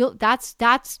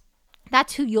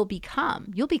 That's who you'll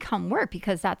become. You'll become work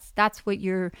because that's where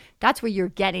you're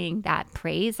getting that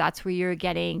praise. That's where you're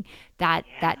getting that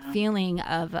feeling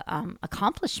of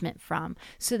accomplishment from.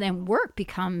 So then work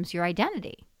becomes your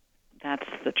identity. That's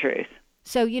the truth.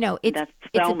 So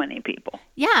that's many people.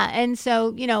 Yeah, and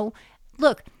so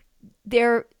look,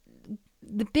 the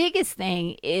biggest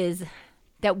thing is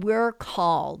that we're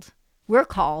called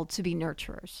to be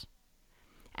nurturers,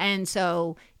 and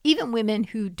so even women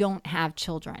who don't have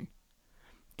children.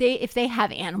 If they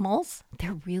have animals,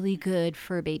 they're really good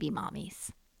for baby mommies.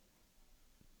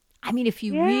 I mean, if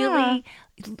you really,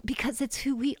 because it's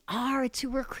who we are, it's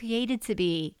who we're created to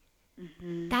be.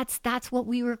 Mm-hmm. That's what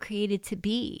we were created to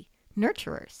be,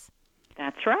 nurturers.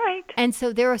 That's right. And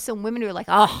so there are some women who are like,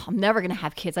 oh, I'm never going to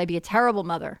have kids. I'd be a terrible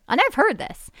mother. And I've heard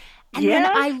this. And then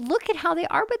I look at how they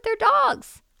are with their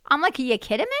dogs. I'm like, are you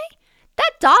kidding me?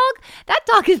 That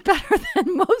dog is better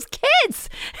than most kids.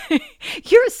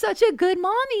 You're such a good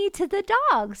mommy to the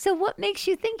dog. So what makes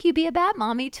you think you'd be a bad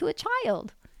mommy to a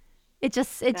child? It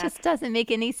just doesn't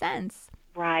make any sense.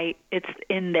 Right. It's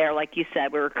in there, like you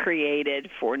said, we were created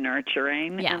for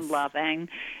nurturing and loving.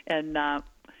 And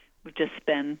we've just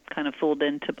been kind of fooled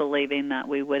into believing that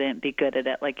we wouldn't be good at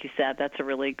it. Like you said, that's a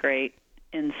really great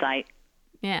insight.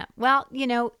 Yeah. Well,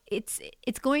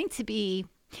 it's going to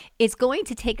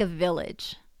take a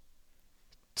village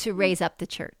to raise up the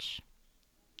church.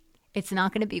 It's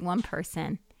not going to be one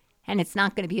person, and it's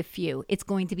not going to be a few. It's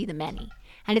going to be the many,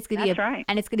 and it's going to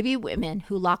and it's going to be women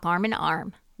who lock arm in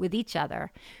arm with each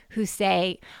other, who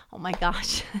say, "Oh my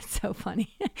gosh, that's so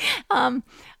funny." I'm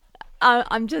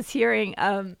just hearing.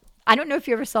 I don't know if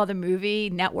you ever saw the movie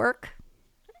Network,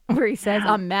 where he says,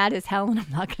 "I'm mad as hell and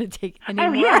I'm not going to take it anymore."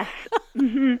 Oh, yes.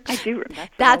 Mm-hmm. I do.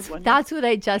 That's what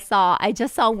I just saw. I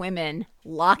just saw women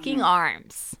locking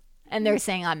arms, and they're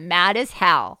saying, "I'm mad as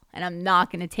hell and I'm not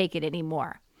going to take it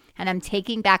anymore. And I'm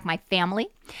taking back my family,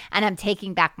 and I'm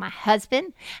taking back my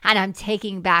husband, and I'm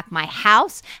taking back my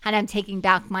house, and I'm taking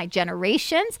back my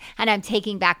generations, and I'm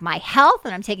taking back my health,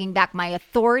 and I'm taking back my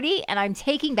authority, and I'm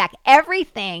taking back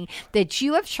everything that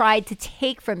you have tried to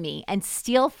take from me and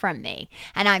steal from me,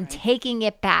 and I'm taking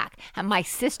it back." And my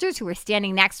sisters who are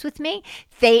standing next with me,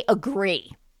 they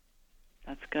agree.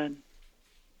 That's good.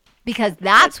 Because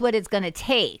that's what it's going to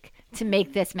take to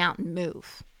make this mountain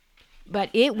move. But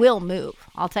it will move.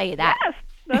 I'll tell you that. Yes,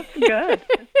 that's good.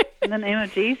 In the name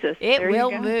of Jesus. It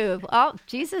will move. Oh,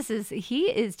 Jesus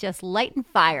he is just lighting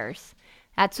fires.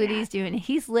 That's what he's doing.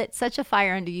 He's lit such a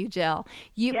fire under you, Jill.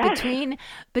 Between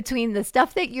the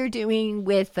stuff that you're doing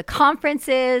with the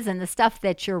conferences and the stuff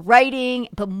that you're writing,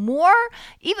 but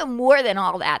even more than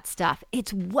all that stuff,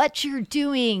 it's what you're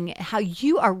doing, how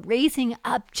you are raising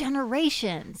up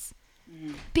generations.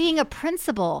 Being a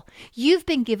principal, you've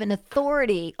been given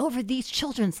authority over these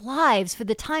children's lives for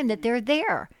the time that they're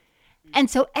there. And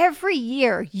so every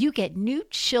year you get new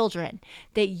children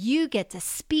that you get to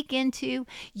speak into,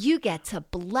 you get to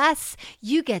bless,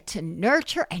 you get to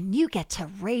nurture, and you get to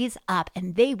raise up,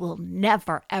 and they will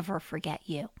never, ever forget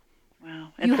you. Wow,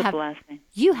 it's a blessing.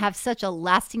 You have such a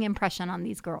lasting impression on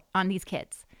these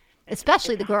kids,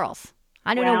 especially the girls.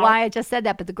 I don't know why I just said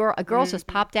that, but a girl's just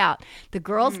popped out. The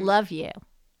girls love you.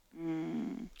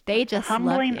 They just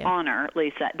humbling love you. honor,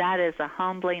 Lisa. That is a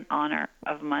humbling honor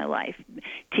of my life.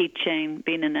 Teaching,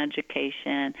 being in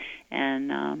education,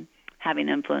 and having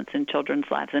influence in children's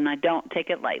lives. And I don't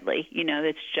take it lightly.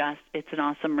 It's an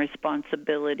awesome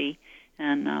responsibility.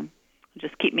 And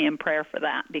just keep me in prayer for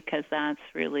that, because that's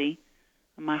really,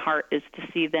 my heart is to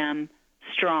see them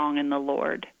strong in the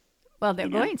Lord. Well, they're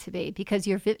going to be, because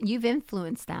you've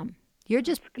influenced them.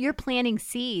 You're planting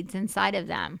seeds inside of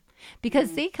them,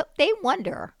 because they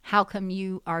wonder, how come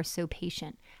you are so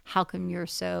patient? How come you're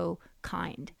so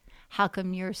kind? How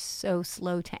come you're so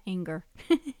slow to anger?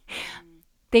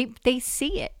 They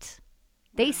see it.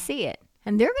 They see it.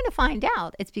 And they're going to find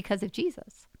out it's because of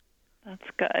Jesus. That's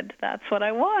good. That's what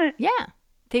I want. Yeah,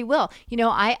 they will.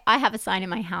 I have a sign in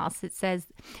my house that says,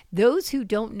 those who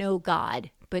don't know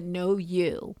God but know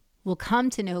you will come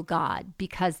to know God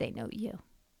because they know you.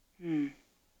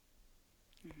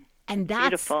 And that's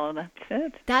beautiful. That's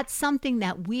it. That's something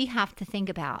that we have to think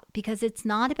about, because it's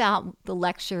not about the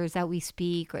lectures that we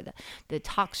speak or the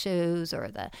talk shows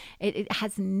or it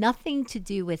has nothing to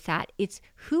do with that. It's,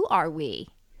 who are we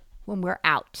when we're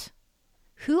out?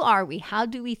 Who are we? How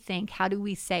do we think? How do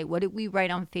we say? What do we write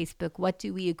on Facebook? What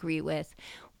do we agree with?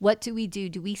 What do we do?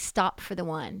 Do we stop for the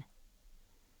one?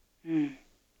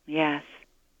 Yes.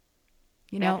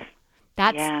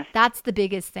 That's the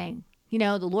biggest thing.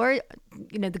 The Lord,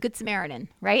 the Good Samaritan,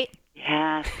 right?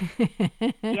 Yes.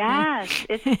 Yes,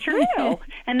 it's true.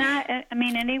 And that,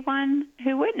 anyone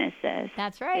who witnesses,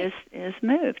 that's right, is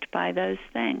moved by those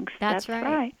things. That's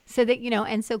right. So that,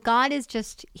 and so God is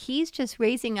he's just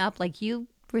raising up, like you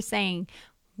were saying,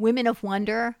 women of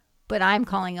wonder, but I'm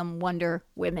calling them wonder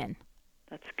women.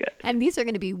 That's good. And these are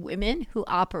going to be women who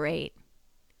operate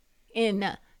in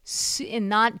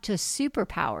not just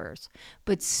superpowers,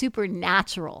 but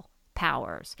supernatural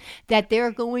powers, that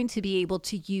they're going to be able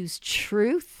to use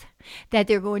truth, that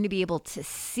they're going to be able to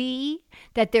see,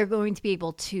 that they're going to be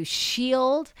able to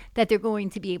shield, that they're going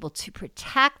to be able to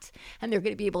protect, and they're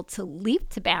going to be able to leap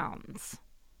to bounds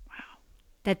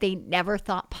that they never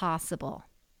thought possible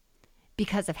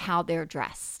because of how they're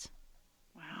dressed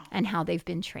and how they've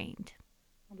been trained.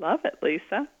 Love it,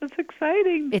 Lisa. It's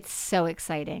exciting. It's so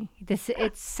exciting.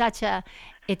 It's such a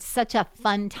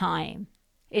fun time.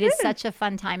 It is such a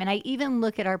fun time. And I even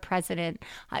look at our president.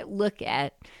 I look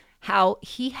at how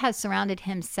he has surrounded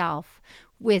himself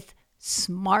with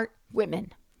smart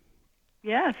women.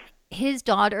 Yes. His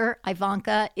daughter,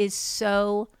 Ivanka, is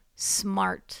so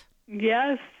smart.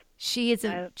 Yes. She is.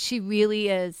 She really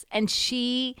is. And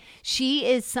she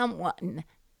is someone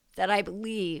that I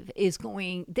believe is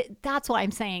going. That's why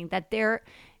I'm saying that the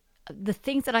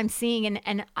things that I'm seeing,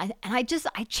 and I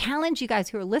challenge you guys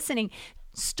who are listening.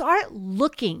 Start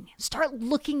looking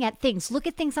at things. Look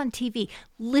at things on TV.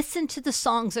 Listen to the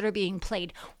songs that are being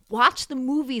played. Watch the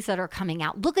movies that are coming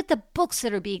out. Look at the books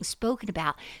that are being spoken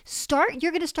about.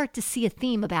 You're going to start to see a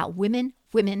theme about women,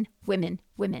 women, women,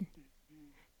 women.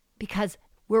 Because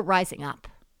we're rising up.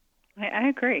 I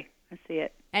agree. I see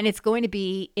it. And it's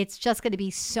just going to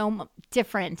be so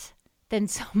different than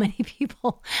so many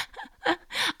people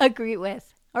agree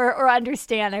with. Or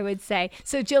understand, I would say.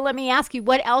 So, Jill, let me ask you,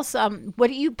 what else, what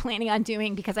are you planning on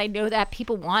doing? Because I know that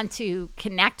people want to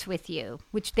connect with you,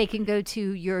 which they can go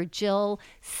to your Jill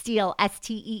Steele,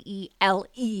 Steele.com.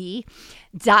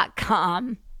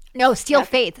 No, Steele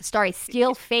Faith, sorry,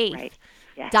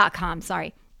 SteeleFaith.com,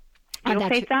 sorry.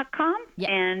 SteeleFaith.com, yeah.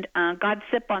 And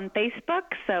GodSip on Facebook.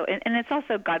 So, and it's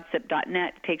also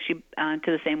GodSip.net, takes you to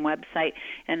the same website.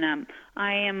 And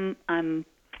I'm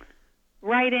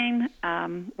writing,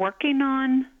 working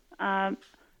on a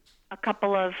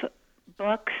couple of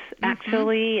books,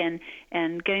 actually, and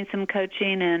getting some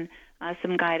coaching and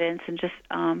some guidance, and just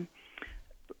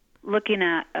looking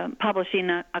at publishing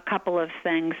a couple of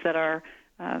things that are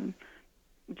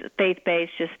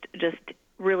faith-based, just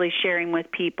really sharing with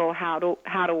people how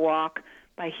to walk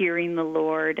by hearing the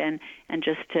Lord, and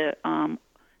just to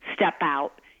step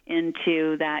out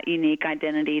into that unique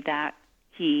identity that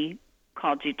He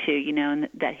called you to, and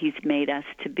that he's made us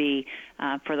to be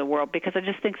for the world. Because I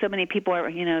just think so many people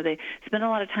are, they spend a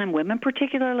lot of time, women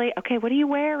particularly, okay, what are you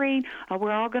wearing? Oh,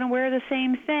 we're all going to wear the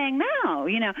same thing. No,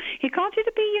 he called you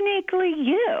to be uniquely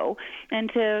you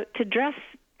and to dress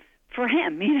for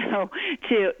him,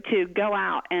 to go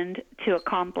out and to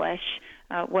accomplish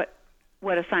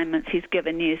what assignments he's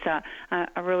given you. So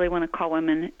I really want to call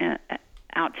women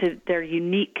out to their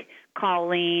unique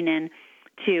calling and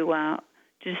to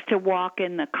just to walk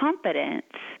in the confidence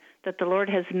that the Lord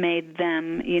has made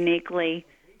them uniquely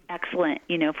excellent,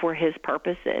 for his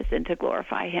purposes and to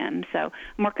glorify him. So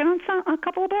I'm working on a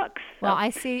couple of books. So. Well, I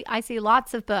see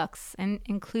lots of books, and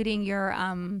including your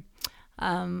an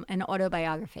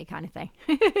autobiography kind of thing.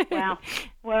 Wow.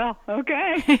 Well,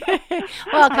 okay.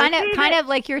 Well, kind of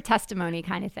like your testimony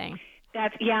kind of thing.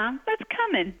 That's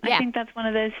coming. Yeah. I think that's one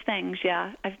of those things.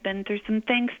 Yeah, I've been through some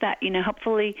things that,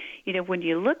 hopefully, when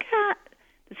you look at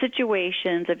the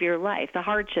situations of your life, the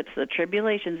hardships, the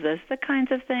tribulations, those are the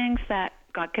kinds of things that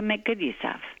God can make good use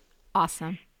of.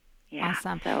 Awesome. Yeah,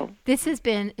 awesome. So this has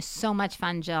been so much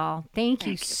fun, Jill. Thank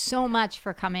you so much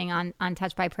for coming on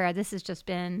Touched by Prayer. This has just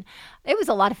been, it was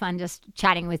a lot of fun just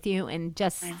chatting with you and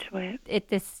just I enjoy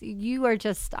it.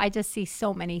 I just see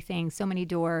so many things, so many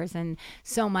doors and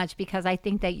so much, because I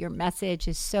think that your message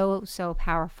is so, so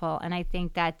powerful. And I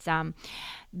think that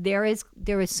there is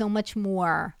so much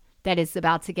more that is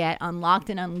about to get unlocked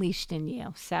and unleashed in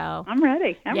you. So I'm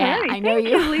ready. I'm ready. I know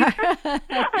you. I love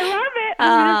it.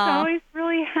 I'm just always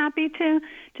really happy to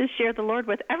share the Lord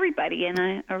with everybody, and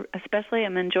I especially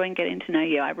am enjoying getting to know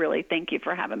you. I really thank you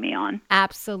for having me on.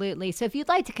 Absolutely. So if you'd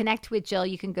like to connect with Jill,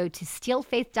 you can go to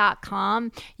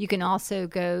steelefaith.com. You can also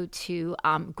go to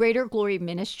Greater Glory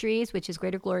Ministries, which is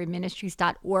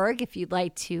greatergloryministries.org. If you'd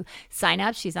like to sign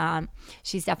up, she's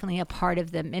definitely a part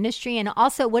of the ministry. And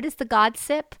also, what is the God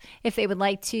Sip? If they would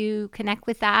like to connect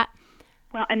with that.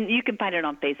 Well, and you can find it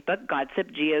on Facebook, Godsip,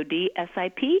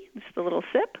 Godsip. It's the little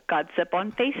sip, Godsip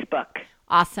on Facebook.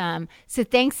 Awesome. So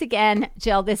thanks again,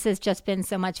 Jill. This has just been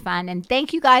so much fun. And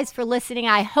thank you guys for listening.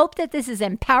 I hope that this has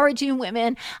empowered you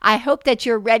women. I hope that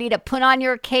you're ready to put on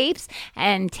your capes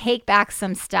and take back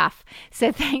some stuff.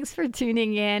 So thanks for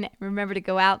tuning in. Remember to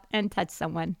go out and touch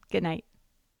someone. Good night.